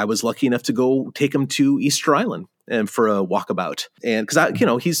 And I was lucky enough to go take him to Easter Island and for a walkabout. And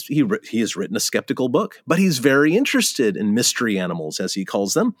because he has written a skeptical book, but he's very interested in mystery animals, as he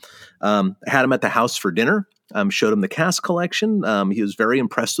calls them. I had him at the house for dinner. Showed him the cast collection. He was very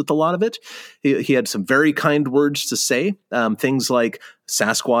impressed with a lot of it. He had some very kind words to say. Things like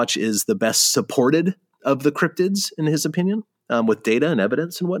Sasquatch is the best supported of the cryptids, in his opinion, with data and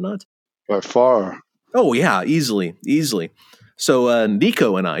evidence and whatnot. By far. Oh, yeah, easily. So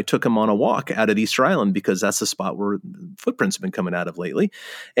Nico and I took him on a walk out at Easter Island because that's the spot where footprints have been coming out of lately.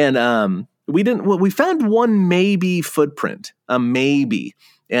 And we found one maybe footprint, a maybe.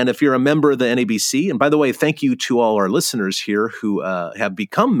 And if you're a member of the NABC, and by the way, thank you to all our listeners here who have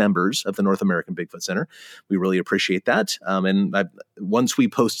become members of the North American Bigfoot Center. We really appreciate that. Once we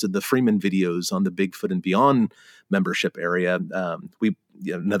posted the Freeman videos on the Bigfoot and Beyond membership area,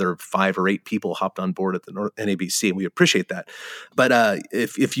 another 5 or 8 people hopped on board at the NABC, and we appreciate that. But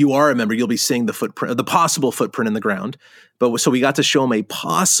if you are a member, you'll be seeing the footprint, the possible footprint in the ground. But so we got to show them a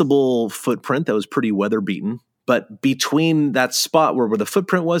possible footprint that was pretty weather beaten. But between that spot where the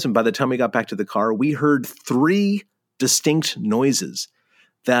footprint was, and by the time we got back to the car, we heard 3 distinct noises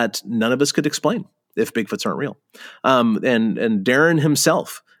that none of us could explain if Bigfoots aren't real. And Darren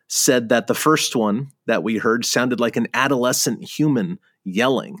himself said that the first one that we heard sounded like an adolescent human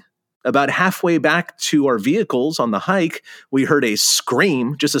yelling. About halfway back to our vehicles on the hike, we heard a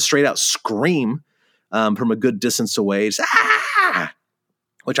scream, just a straight out scream from a good distance away. Just, ah!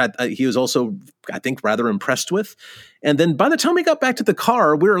 Which he was also, I think, rather impressed with. And then by the time we got back to the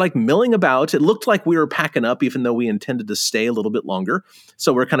car, we were like milling about. It looked like we were packing up, even though we intended to stay a little bit longer.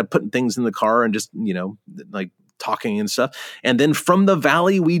 So we're kind of putting things in the car and just, like talking and stuff. And then from the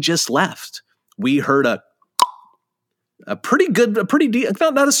valley we just left, we heard a pretty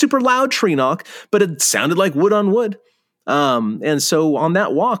not a super loud tree knock, but it sounded like wood on wood. And so on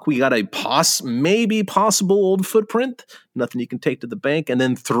that walk, we got a maybe possible old footprint, nothing you can take to the bank, and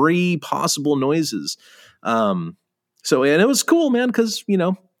then 3 possible noises. And it was cool, man, because,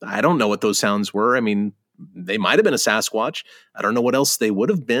 I don't know what those sounds were. I mean, they might have been a Sasquatch. I don't know what else they would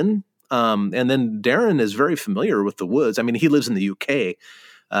have been. And then Darren is very familiar with the woods. I mean, he lives in the UK.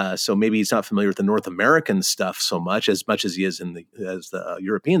 So maybe he's not familiar with the North American stuff so much as he is as the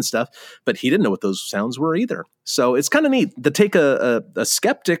European stuff, but he didn't know what those sounds were either. So it's kind of neat to take a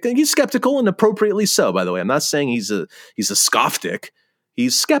skeptic, and he's skeptical and appropriately so, by the way. I'm not saying he's a scofftic.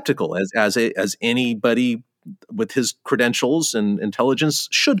 He's skeptical as anybody with his credentials and intelligence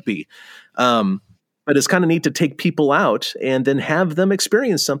should be. But it's kind of neat to take people out and then have them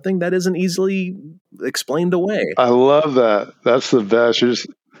experience something that isn't easily explained away. I love that. That's the best. You're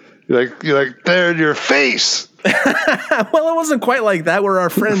like there in your face. Well, it wasn't quite like that. We're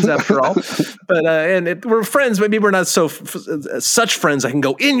our friends after all, but we're friends. Maybe we're not such friends. I can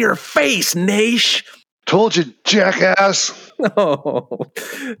go in your face, Naish. Told you, jackass.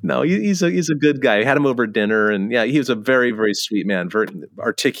 No, he's a good guy. I had him over at dinner, and yeah, he was a very, very sweet man, very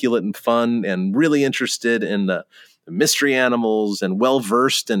articulate and fun, and really interested in the mystery animals, and well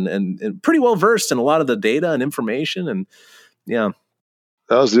versed and pretty well versed in a lot of the data and information. And yeah,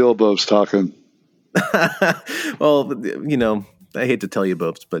 that was the old Bobes talking. Well, I hate to tell you,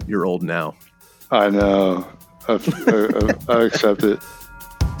 Bobes, but you're old now. I know. I accept it.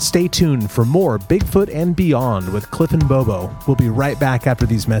 Stay tuned for more Bigfoot and Beyond with Cliff and Bobo. We'll be right back after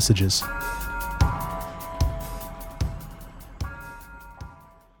these messages.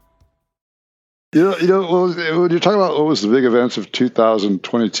 When you're talking about what was the big events of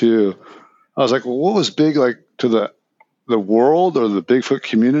 2022, I was like, well, what was big like to the world or the Bigfoot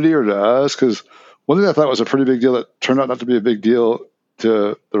community or to us? Because one thing I thought was a pretty big deal that turned out not to be a big deal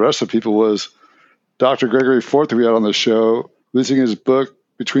to the rest of the people was Dr. Gregory Forth, who we had on the show, releasing his book,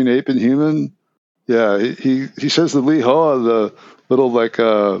 Between Ape and Human. Yeah, he says the Lihoa, the little like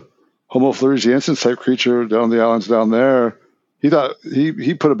Homo floresiensis type creature down the islands down there, he thought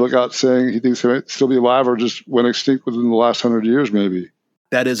he put a book out saying he thinks they might still be alive or just went extinct within the last 100 years maybe.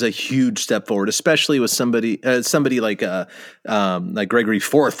 That is a huge step forward, especially with somebody like Gregory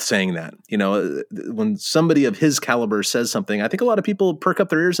Forth saying that. When somebody of his caliber says something, I think a lot of people perk up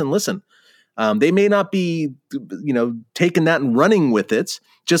their ears and listen. They may not be, taking that and running with it.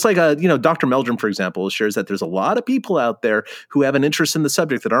 Just like, Dr. Meldrum, for example, shares that there's a lot of people out there who have an interest in the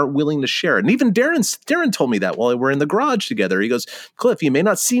subject that aren't willing to share it. And even Darren told me that while we're in the garage together. He goes, Cliff, you may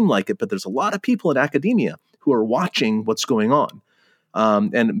not seem like it, but there's a lot of people in academia who are watching what's going on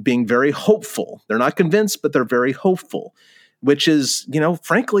and being very hopeful. They're not convinced, but they're very hopeful, which is,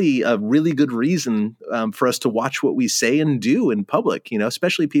 frankly, a really good reason for us to watch what we say and do in public,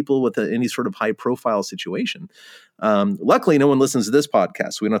 especially people with any sort of high profile situation. Luckily, no one listens to this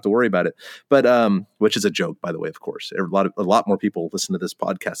podcast, so we don't have to worry about it. But which is a joke, by the way, of course. A lot more people listen to this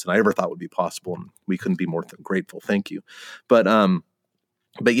podcast than I ever thought would be possible, and we couldn't be more grateful. Thank you. But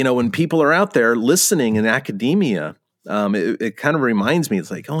when people are out there listening in academia, it kind of reminds me, it's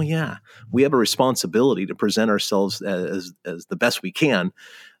like, oh yeah, we have a responsibility to present ourselves as the best we can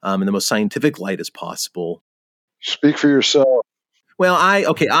in the most scientific light as possible. Speak for yourself. Well,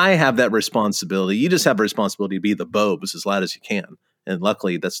 I have that responsibility. You just have a responsibility to be the Bobes as loud as you can. And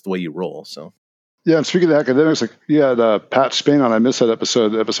luckily that's the way you roll. So, yeah. And speaking of academics, like you had Pat Spain on, I missed that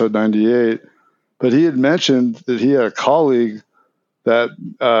episode 98, but he had mentioned that he had a colleague that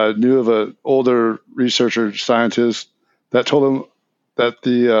knew of an older researcher scientist that told him that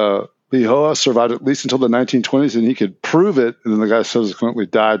the Lihoa survived at least until the 1920s, and he could prove it. And then the guy subsequently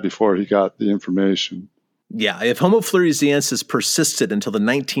died before he got the information. Yeah, if Homo floresiensis persisted until the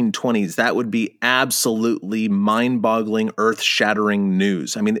 1920s, that would be absolutely mind-boggling, earth-shattering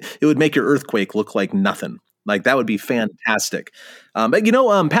news. I mean, it would make your earthquake look like nothing. Like, that would be fantastic. But,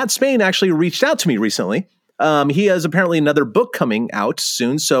 Pat Spain actually reached out to me recently. He has apparently another book coming out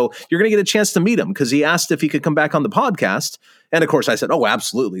soon, so you're going to get a chance to meet him because he asked if he could come back on the podcast. And of course, I said, "Oh,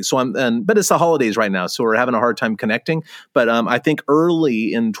 absolutely." So but it's the holidays right now, so we're having a hard time connecting. But I think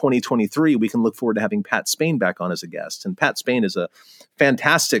early in 2023, we can look forward to having Pat Spain back on as a guest. And Pat Spain is a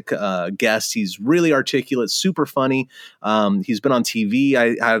fantastic guest. He's really articulate, super funny. He's been on TV.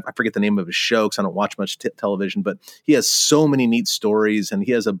 I forget the name of his show because I don't watch much television, but he has so many neat stories. And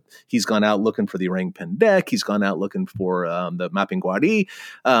he's gone out looking for the orang pendek. He's gone out looking for the Mapinguari.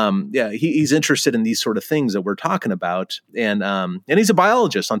 He's interested in these sort of things that we're talking about. And he's a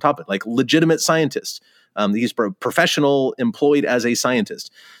biologist on top of it, like legitimate scientist. He's professional, employed as a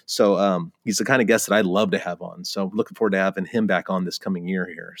scientist. So he's the kind of guest that I'd love to have on. So looking forward to having him back on this coming year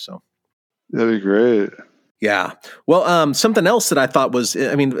here. So that'd be great. Yeah. Well, something else that I thought was,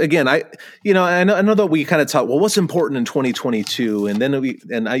 I mean, again, I know that we kind of talked, well, what's important in 2022? And then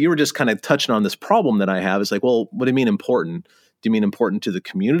you were just kind of touching on this problem that I have. It's like, well, what do you mean important? Do you mean important to the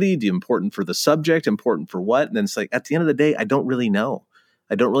community? Do you important for the subject? Important for what? And then it's like, at the end of the day, I don't really know.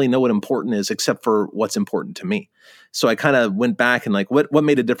 I don't really know what important is except for what's important to me. So I kind of went back and like, what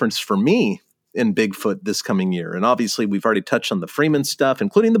made a difference for me in Bigfoot this coming year? And obviously we've already touched on the Freeman stuff,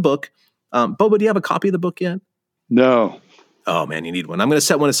 including the book. Bobo, do you have a copy of the book yet? No. Oh man, you need one. I'm going to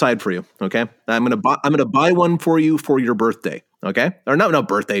set one aside for you. Okay. I'm going to buy one for you for your birthday. Okay. Or no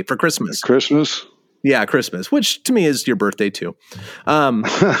birthday, for Christmas. Christmas? Yeah, Christmas, which to me is your birthday too.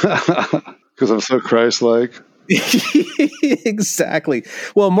 Because I'm so Christ-like. Exactly.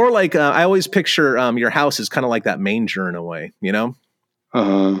 Well, more like I always picture your house is kind of like that manger in a way, you know?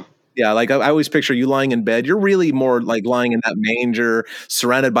 Uh-huh. Yeah, like I always picture you lying in bed. You're really more like lying in that manger,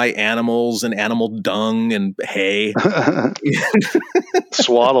 surrounded by animals and animal dung and hay.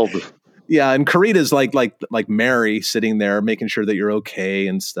 Swaddled. Yeah, and Karita's like Mary sitting there making sure that you're okay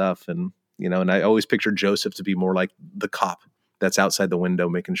and stuff. And and I always picture Joseph to be more like the cop that's outside the window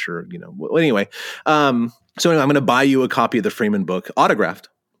making sure, Well, anyway, I'm going to buy you a copy of the Freeman book, autographed,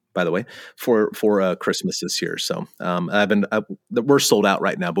 by the way, for Christmas this year. So we're sold out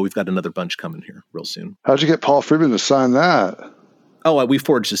right now, but we've got another bunch coming here real soon. How'd you get Paul Freeman to sign that? Oh, we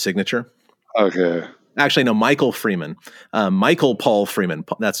forged his signature. Okay. Actually, no, Michael Freeman. Michael Paul Freeman.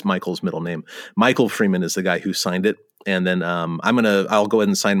 That's Michael's middle name. Michael Freeman is the guy who signed it. And then I'll go ahead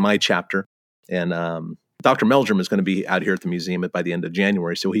and sign my chapter. And Dr. Meldrum is going to be out here at the museum by the end of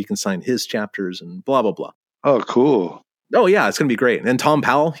January, so he can sign his chapters and blah, blah, blah. Oh, cool. Oh, yeah, it's going to be great. And Tom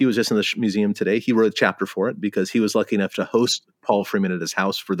Powell, he was just in the museum today. He wrote a chapter for it because he was lucky enough to host Paul Freeman at his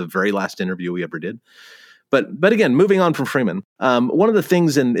house for the very last interview we ever did. But again, moving on from Freeman, one of the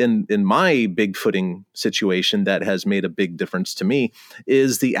things in my Bigfooting situation that has made a big difference to me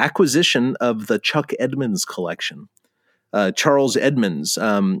is the acquisition of the Chuck Edmonds collection. Charles Edmonds,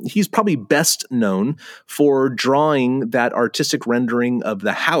 he's probably best known for drawing that artistic rendering of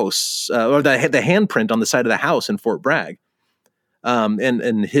the house, or the handprint on the side of the house in Fort Bragg.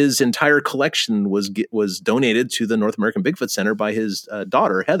 And his entire collection was donated to the North American Bigfoot Center by his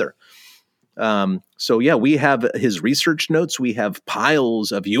daughter, Heather. So yeah, we have his research notes. We have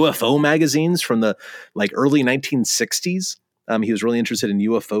piles of UFO magazines from the early 1960s. He was really interested in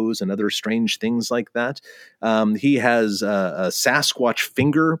UFOs and other strange things like that. He has a Sasquatch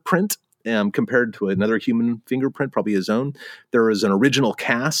fingerprint compared to another human fingerprint, probably his own. There is an original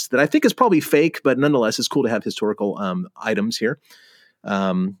cast that I think is probably fake, but nonetheless, it's cool to have historical items here.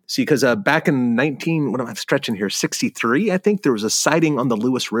 Because back in 63, I think there was a sighting on the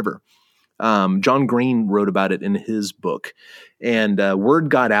Lewis River. John Green wrote about it in his book, and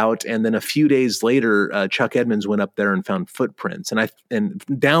word got out. And then a few days later, Chuck Edmonds went up there and found footprints, and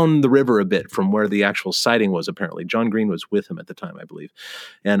down the river a bit from where the actual sighting was. Apparently, John Green was with him at the time, I believe,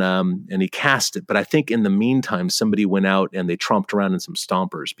 and he cast it. But I think in the meantime, somebody went out and they tromped around in some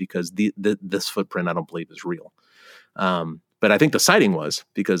stompers because this footprint, I don't believe, is real. But I think the sighting was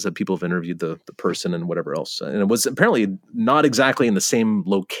because people have interviewed the person and whatever else. And it was apparently not exactly in the same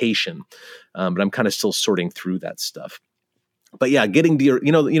location, but I'm kind of still sorting through that stuff. But yeah, getting the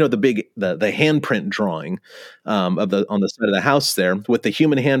the big the handprint drawing on the side of the house there with the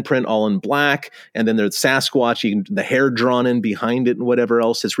human handprint all in black, and then there's Sasquatch, the hair drawn in behind it and whatever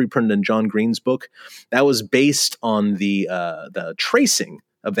else. It's reprinted in John Green's book. That was based on the tracing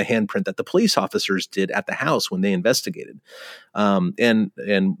of the handprint that the police officers did at the house when they investigated, and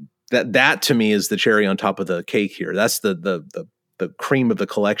that to me is the cherry on top of the cake here. That's the cream of the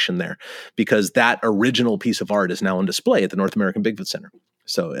collection there, because that original piece of art is now on display at the North American Bigfoot Center.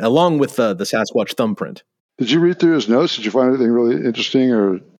 So along with the Sasquatch thumbprint. Did you read through his notes? Did you find anything really interesting?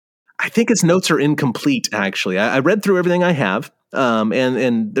 Or I think his notes are incomplete, actually. I read through everything I have,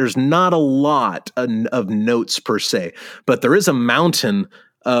 and there's not a lot of notes per se, but there is a mountain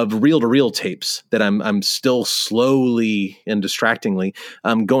of reel-to-reel tapes that I'm still slowly and distractingly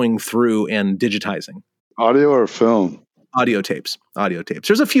going through and digitizing. Audio or film? Audio tapes.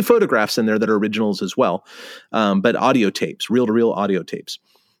 There's a few photographs in there that are originals as well, but audio tapes, reel-to-reel audio tapes.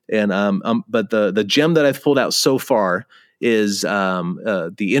 And but the gem that I've pulled out so far is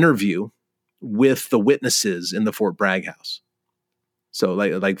the interview with the witnesses in the Fort Bragg house. So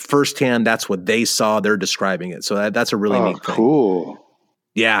like firsthand, that's what they saw. They're describing it. So that's a really neat thing. Cool.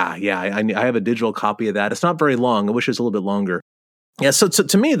 Yeah. I have a digital copy of that. It's not very long. I wish it was a little bit longer. Yeah, so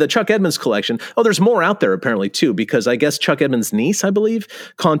to me, the Chuck Edmonds collection, there's more out there apparently too, because I guess Chuck Edmonds' niece, I believe,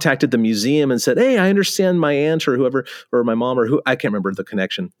 contacted the museum and said, hey, I understand my aunt or whoever, or my mom or who, I can't remember the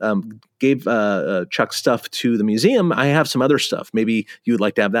connection, gave Chuck stuff to the museum. I have some other stuff. Maybe you would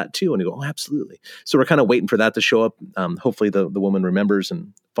like to have that too. And you go, oh, absolutely. So we're kind of waiting for that to show up. Hopefully the woman remembers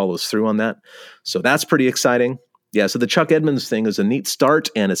and follows through on that. So that's pretty exciting. Yeah, so the Chuck Edmonds thing is a neat start,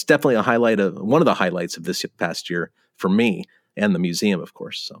 and it's definitely one of the highlights of this past year for me. And the museum, of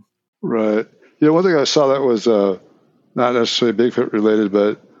course. So right. Yeah, one thing I saw that was not necessarily Bigfoot related,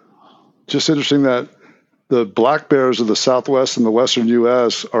 but just interesting that the black bears of the Southwest and the Western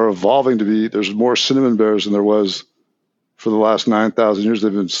U.S. are evolving to be. There's more cinnamon bears than there was for the last 9,000 years.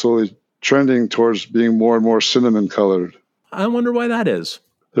 They've been slowly trending towards being more and more cinnamon colored. I wonder why that is.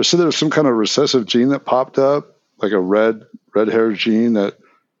 There's some kind of recessive gene that popped up, like a red hair gene that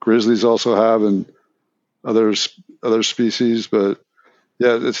grizzlies also have, and other species, but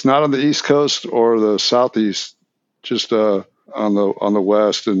yeah, it's not on the East Coast or the Southeast, just on the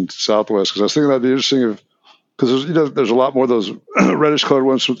West and Southwest. Because I was thinking that'd be interesting because there's a lot more of those reddish colored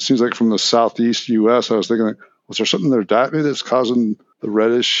ones. It seems like from the Southeast U.S. I was thinking, was there something in their diet maybe that's causing the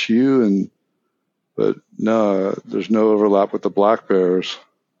reddish hue? But no, there's no overlap with the black bears.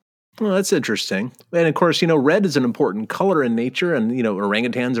 Well, that's interesting. And of course, red is an important color in nature, and,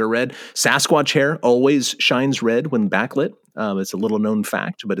 orangutans are red. Sasquatch hair always shines red when backlit. It's a little known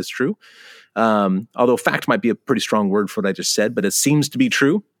fact, but it's true. Although fact might be a pretty strong word for what I just said, but it seems to be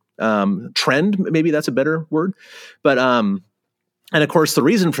true. Trend, maybe that's a better word. But, and of course, the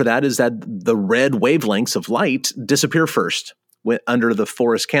reason for that is that the red wavelengths of light disappear first under the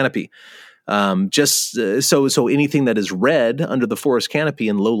forest canopy. So anything that is red under the forest canopy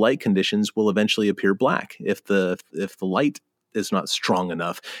in low light conditions will eventually appear black if the light is not strong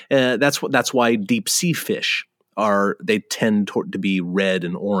enough. That's why deep sea fish they tend to be red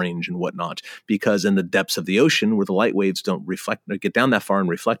and orange and whatnot, because in the depths of the ocean where the light waves don't reflect or get down that far and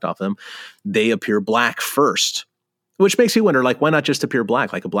reflect off them, they appear black first, which makes me wonder, why not just appear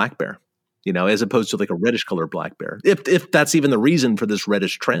black like a black bear? As opposed to like a reddish color black bear, if that's even the reason for this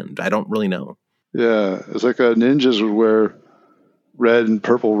reddish trend. I don't really know. Yeah, it's like ninjas would wear red and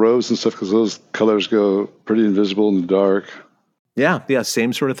purple robes and stuff because those colors go pretty invisible in the dark. Yeah,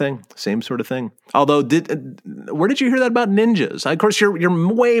 same sort of thing. Although, where did you hear that about ninjas? Of course, you're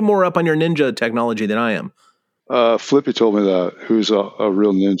way more up on your ninja technology than I am. Flippy told me that, who's a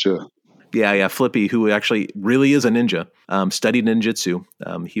real ninja. Yeah, Flippy, who actually really is a ninja, studied ninjutsu.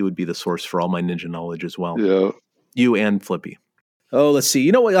 He would be the source for all my ninja knowledge as well. Yeah. You and Flippy. Oh, let's see.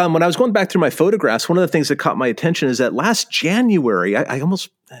 When I was going back through my photographs, one of the things that caught my attention is that last January, I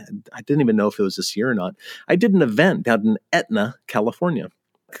didn't even know if it was this year or not. I did an event down in Etna, California,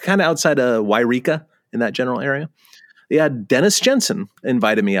 kind of outside of Wairika in that general area. Yeah, Dennis Jensen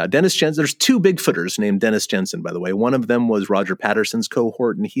invited me out. Dennis Jensen, there's two Bigfooters named Dennis Jensen, by the way. One of them was Roger Patterson's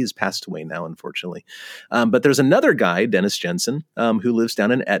cohort, and he's passed away now, unfortunately. But there's another guy, Dennis Jensen, who lives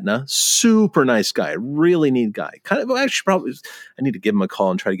down in Etna. Super nice guy, really neat guy. I need to give him a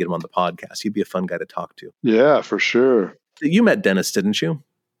call and try to get him on the podcast. He'd be a fun guy to talk to. Yeah, for sure. You met Dennis, didn't you?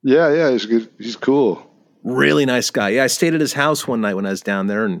 Yeah, he's good. He's cool. Really nice guy. Yeah, I stayed at his house one night when I was down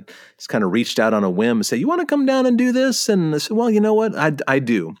there and just kind of reached out on a whim and said, you want to come down and do this? And I said, well, you know what? I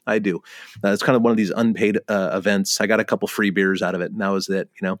do. It's kind of one of these unpaid events. I got a couple free beers out of it, and that was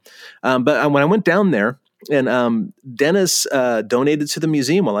it, But when I went down there, And Dennis donated to the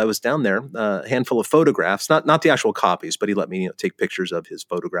museum while I was down there a handful of photographs, not the actual copies, but he let me take pictures of his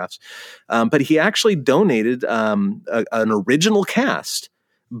photographs. But he actually donated an original cast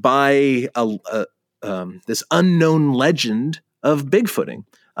by this unknown legend of Bigfooting.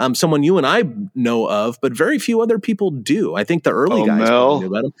 Someone you and I know of, but very few other people do. I think the early guys knew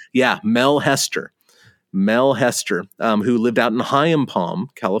about him. Yeah, Mel Hester. Mel Hester, who lived out in Hyam Palm,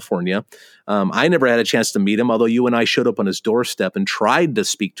 California. I never had a chance to meet him, although you and I showed up on his doorstep and tried to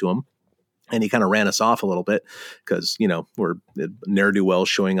speak to him. And he kind of ran us off a little bit because, we're ne'er-do-well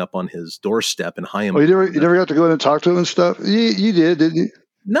showing up on his doorstep in Hyam. Oh, you never got to go in and talk to him and stuff? You did, didn't you?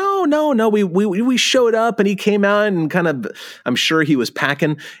 No. We showed up and he came out and kind of, I'm sure he was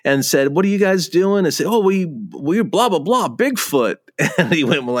packing and said, "What are you guys doing?" I said, "Oh, we blah, blah, blah, Bigfoot." And he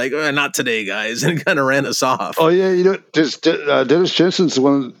went like, "Not today, guys," and kind of ran us off. Oh, yeah. Dennis Jensen's the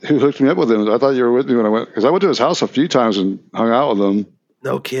one who hooked me up with him. I thought you were with me when I went, because I went to his house a few times and hung out with him.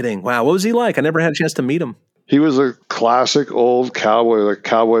 No kidding. Wow. What was he like? I never had a chance to meet him. He was a classic old cowboy, like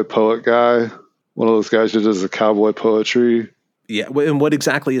cowboy poet guy. One of those guys who does the cowboy poetry. Yeah, and what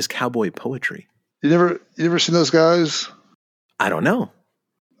exactly is cowboy poetry? You never seen those guys? I don't know.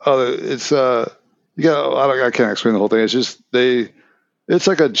 Oh, it's I can't explain the whole thing. It's just it's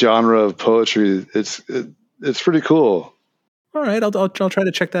like a genre of poetry. It's pretty cool. All right, I'll try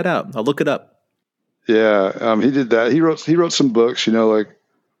to check that out. I'll look it up. Yeah, he did that. He wrote some books, on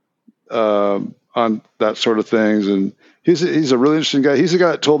that sort of things, and he's a really interesting guy. He's the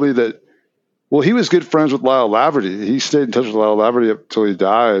guy that told me that. Well, he was good friends with Lyle Laverty. He stayed in touch with Lyle Laverty up until he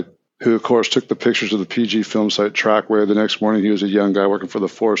died, who, of course, took the pictures of the PG film site Trackway. The next morning, he was a young guy working for the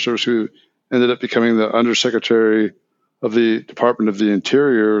Forest Service who ended up becoming the undersecretary of the Department of the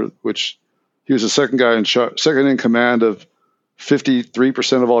Interior, which he was the second in command of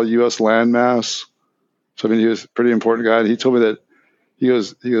 53% of all U.S. land mass. So, he was a pretty important guy. And he told me that he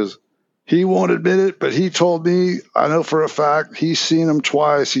goes, he won't admit it, but he told me, I know for a fact, he's seen him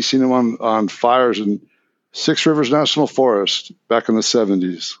twice. He's seen him on fires in Six Rivers National Forest back in the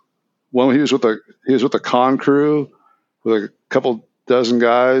 70s. One, he was with a con crew with a couple dozen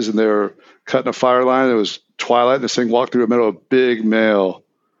guys, and they were cutting a fire line. It was twilight, and this thing walked through the middle of a big male,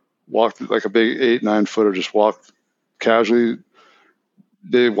 walked like a big 8-9 footer, just walked casually.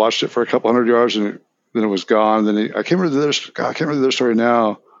 They watched it for a couple hundred yards, and then it was gone. Then I can't remember their story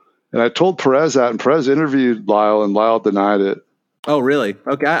now. And I told Perez that, and Perez interviewed Lyle, and Lyle denied it. Oh, really?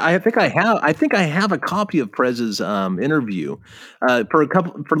 Okay. I think I have a copy of Perez's interview. For a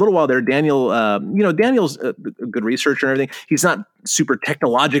little while there, Daniel. Daniel's a good researcher and everything. He's not super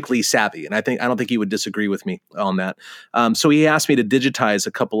technologically savvy, and I don't think he would disagree with me on that. So he asked me to digitize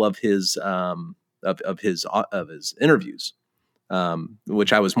a couple of his of his interviews,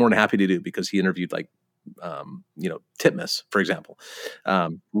 which I was more than happy to do because he interviewed Titmus, for example.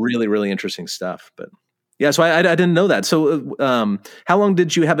 Really, really interesting stuff. But yeah, so I didn't know that. So how long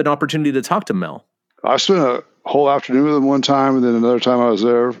did you have an opportunity to talk to Mel? I spent a whole afternoon with him one time, and then another time I was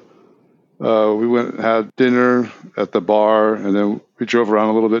there. We went and had dinner at the bar, and then we drove around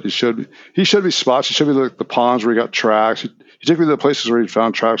a little bit. He showed me spots. He showed me the ponds where he got tracks. He took me to the places where he'd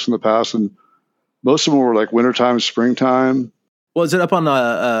found tracks in the past, and most of them were like wintertime, springtime. Was it up on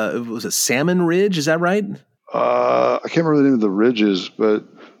was it Salmon Ridge? Is that right? I can't remember the name of the ridges, but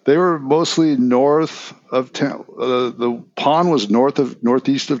they were mostly north of town. The pond was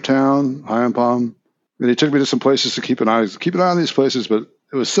northeast of town, Hyam Palm. And he took me to some places to keep an eye on these places, but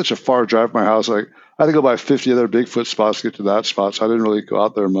it was such a far drive from my house. Like I had to go by 50 other Bigfoot spots to get to that spot, so I didn't really go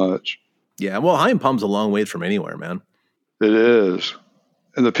out there much. Yeah, well, Hyam Palm's a long way from anywhere, man. It is.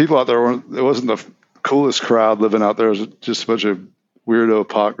 And the people out there it wasn't the coolest crowd living out there. It was just a bunch of weirdo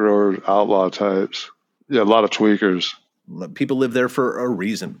pot grower outlaw types. Yeah, a lot of tweakers. People live there for a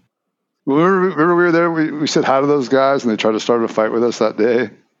reason. Remember we were there, we said hi to those guys, and they tried to start a fight with us that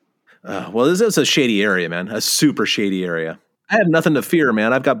day. Well, this is a shady area, man. A super shady area. I have nothing to fear,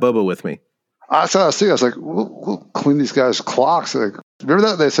 man. I've got Bobo with me. I was like, we'll clean these guys' clocks. Like, remember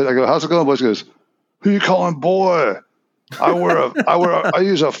that? They said, I go, how's it going, boys? He goes, who you calling boy? I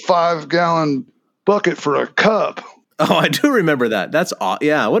use a 5-gallon bucket for a cup. Oh, I do remember that. That's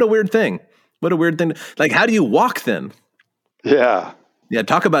yeah. What a weird thing. What a weird thing. Like, how do you walk then? Yeah. Yeah.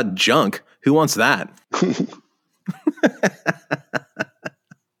 Talk about junk. Who wants that?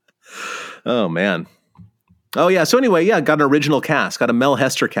 Oh man. Oh yeah. So anyway, yeah, got an original cast. Got a Mel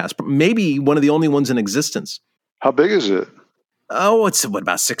Hester cast. Maybe one of the only ones in existence. How big is it? Oh, it's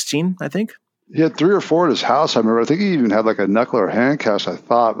about 16, I think. He had 3 or 4 at his house. I remember. I think he even had like a knuckle or hand cast. I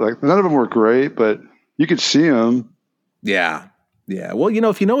thought like none of them were great, but you could see them. Yeah. Yeah. Well,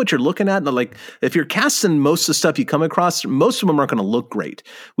 if you know what you're looking at, like if you're casting most of the stuff you come across, most of them aren't going to look great.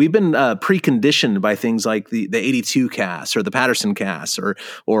 We've been preconditioned by things like the 82 casts or the Patterson casts or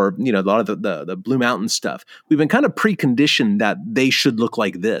a lot of the Blue Mountain stuff. We've been kind of preconditioned that they should look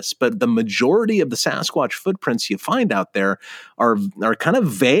like this, but the majority of the Sasquatch footprints you find out there are kind of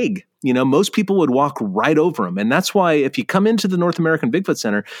vague. Most people would walk right over them. And that's why if you come into the North American Bigfoot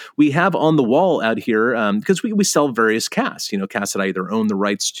Center, we have on the wall out here, because we sell various casts, casts that I either own the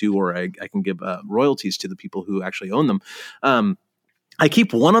rights to or I can give royalties to the people who actually own them. I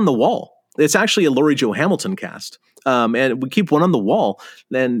keep one on the wall. It's actually a Laurie Jo Hamilton cast. And we keep one on the wall.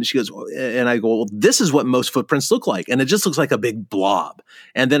 Then she goes, and I go, well, this is what most footprints look like. And it just looks like a big blob.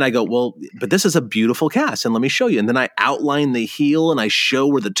 And then I go, well, but this is a beautiful cast. And let me show you. And then I outline the heel and I show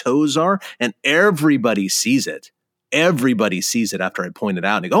where the toes are. And everybody sees it. Everybody sees it after I point it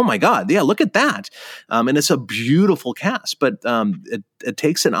out. And they go, oh my God, yeah, look at that. And it's a beautiful cast. But it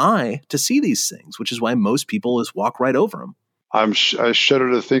takes an eye to see these things, which is why most people just walk right over them. I shudder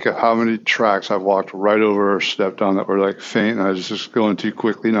to think of how many tracks I've walked right over or stepped on that were like faint, and I was just going too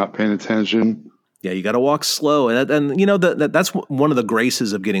quickly, not paying attention. Yeah, you got to walk slow, and that's one of the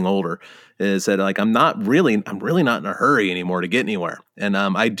graces of getting older is that like I'm really not in a hurry anymore to get anywhere, and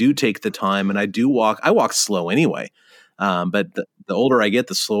I do take the time and I walk slow anyway, but the older I get,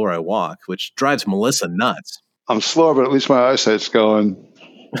 the slower I walk, which drives Melissa nuts. I'm slower, but at least my eyesight's going.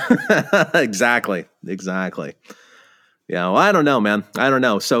 Exactly. Yeah, well, I don't know, man. I don't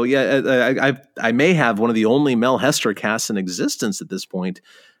know. So yeah, I may have one of the only Mel Hester casts in existence at this point,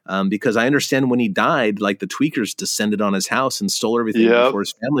 because I understand when he died, like the Tweakers descended on his house and stole everything before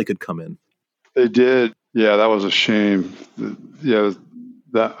his family could come in. They did. Yeah, that was a shame. Yeah,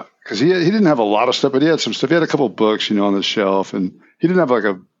 that because he didn't have a lot of stuff, but he had some stuff. He had a couple of books, on the shelf, and he didn't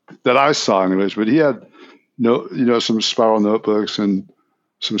have that I saw anyways. But he had some spiral notebooks and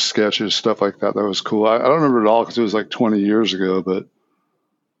some sketches, stuff like that. That was cool. I don't remember it all because it was like 20 years ago,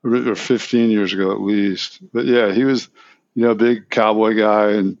 or 15 years ago at least. But yeah, he was, a big cowboy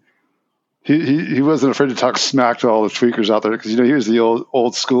guy, and he wasn't afraid to talk smack to all the tweakers out there because he was the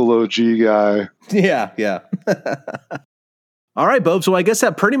old school OG guy. Yeah. All right, Bob. So I guess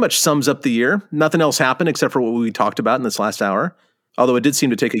that pretty much sums up the year. Nothing else happened except for what we talked about in this last hour. Although it did seem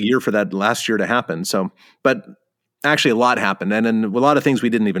to take a year for that last year to happen. So, but. Actually, a lot happened, and then a lot of things we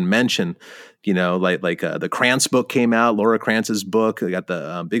didn't even mention. Like the Krantz book came out, Laura Krantz's book. We got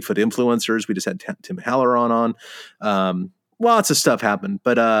the Bigfoot influencers. We just had Tim Halloran on. Lots of stuff happened,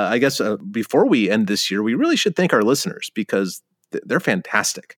 but I guess before we end this year, we really should thank our listeners because they're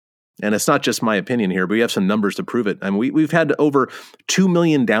fantastic. And it's not just my opinion here, but we have some numbers to prove it. I mean, we've had over 2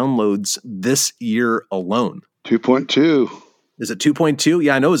 million downloads this year alone. 2.2. Is it 2.2?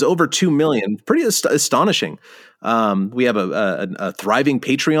 Yeah, I know it's over 2 million. Pretty astonishing. We have a thriving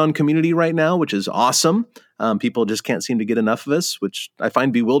Patreon community right now, which is awesome. People just can't seem to get enough of us, which I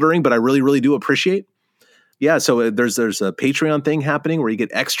find bewildering, but I really, really do appreciate. Yeah, so there's a Patreon thing happening where you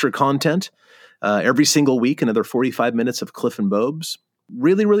get extra content every single week, another 45 minutes of Cliff and Bobes.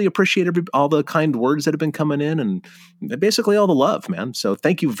 Really, really appreciate all the kind words that have been coming in and basically all the love, man. So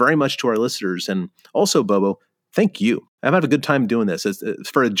thank you very much to our listeners. And also, Bobo, thank you. I've had a good time doing this.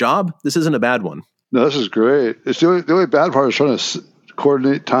 It's for a job, this isn't a bad one. No, this is great. It's the only bad part is trying to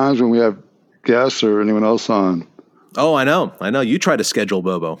coordinate times when we have guests or anyone else on. Oh, I know. You try to schedule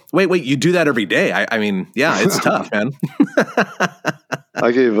Bobo. Wait, you do that every day. I mean, yeah, it's tough, man.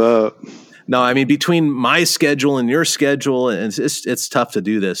 I gave up. No, I mean, between my schedule and your schedule, it's tough to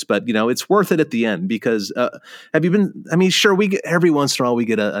do this, but it's worth it at the end because have you been, I mean, sure, we get every once in a while we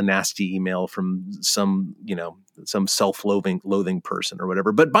get a nasty email from some self-loathing person or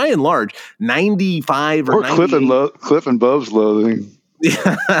whatever, but by and large, 95 or 98, Cliff and Bob's loathing.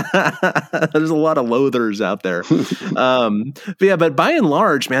 There's a lot of loathers out there. But by and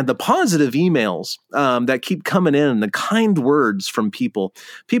large, man, the positive emails that keep coming in, the kind words from people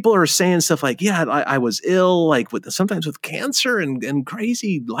are saying stuff like, yeah, I was ill, like sometimes with cancer and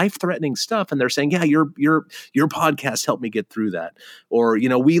crazy life-threatening stuff. And they're saying, yeah, your podcast helped me get through that. Or,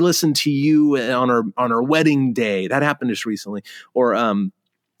 we listened to you on our wedding day. That happened just recently. Or,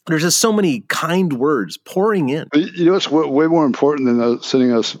 there's just so many kind words pouring in. What's way more important than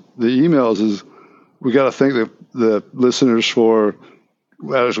sending us the emails is we got to thank the listeners for,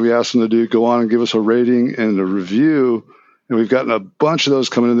 as we asked them to do, go on and give us a rating and a review. And we've gotten a bunch of those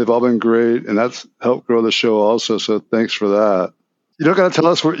coming in. They've all been great, and that's helped grow the show also. So thanks for that. You don't got to tell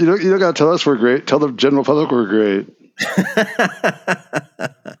us you don't got to tell us we're great. Tell the general public we're great.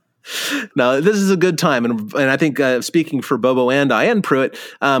 No, this is a good time. And I think speaking for Bobo and I and Pruitt,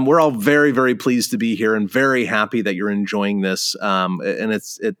 we're all very, very pleased to be here and very happy that you're enjoying this. And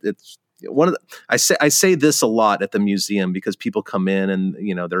it's one of the, I say this a lot at the museum because people come in and,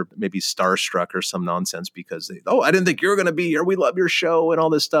 they're maybe starstruck or some nonsense because I didn't think you were going to be here. We love your show and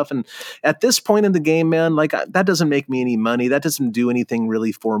all this stuff. And at this point in the game, man, like that doesn't make me any money. That doesn't do anything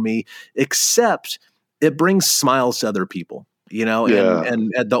really for me, except it brings smiles to other people. And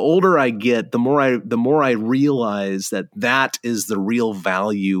the older I get, the more I realize that is the real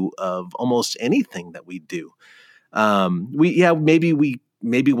value of almost anything that we do.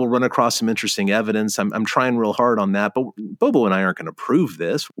 Maybe we'll run across some interesting evidence. I'm trying real hard on that, but Bobo and I aren't going to prove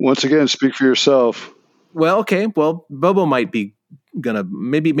this. Once again, speak for yourself. Well, okay. Well, Bobo might be gonna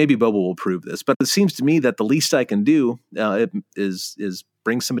maybe Bobo will prove this, but it seems to me that the least I can do is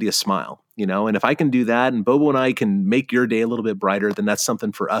bring somebody a smile, and if I can do that and Bobo and I can make your day a little bit brighter, then that's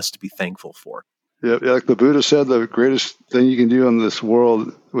something for us to be thankful for. Yeah, like the Buddha said, the greatest thing you can do in this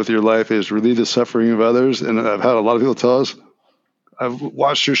world with your life is relieve the suffering of others. And I've had a lot of people tell us, I've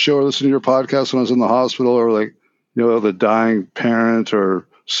watched your show or listened to your podcast when I was in the hospital, or the dying parent or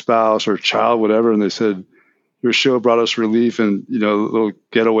spouse or child, whatever. And they said, your show brought us relief and, a little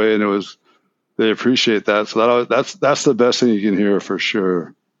getaway. And they appreciate that. So that's the best thing you can hear for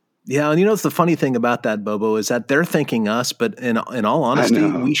sure. Yeah. And the funny thing about that, Bobo, is that they're thanking us, but in all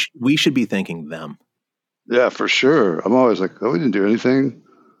honesty, we should be thanking them. Yeah, for sure. I'm always like, we didn't do anything.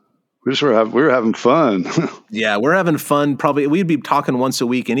 We were having fun. Yeah, we're having fun. Probably we'd be talking once a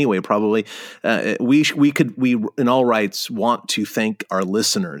week anyway. Probably we in all rights want to thank our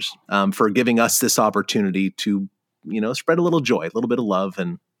listeners for giving us this opportunity to spread a little joy, a little bit of love,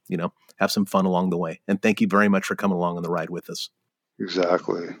 and have some fun along the way. And thank you very much for coming along on the ride with us.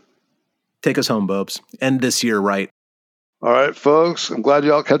 Exactly. Take us home, Bobes. End this year right. All right, folks. I'm glad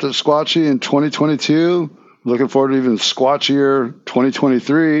y'all kept it squatchy in 2022. Looking forward to even squatchier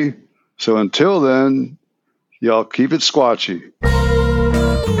 2023. So until then, y'all keep it squatchy.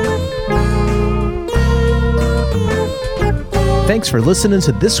 Thanks for listening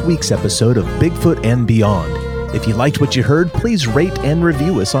to this week's episode of Bigfoot and Beyond. If you liked what you heard, please rate and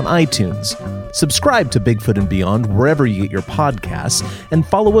review us on iTunes. Subscribe to Bigfoot and Beyond wherever you get your podcasts, and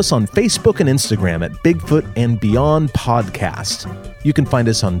follow us on Facebook and Instagram at Bigfoot and Beyond Podcast. You can find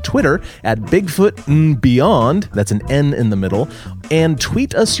us on Twitter at Bigfoot and Beyond, that's an N in the middle, and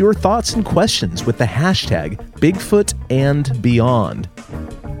tweet us your thoughts and questions with the hashtag Bigfoot and Beyond.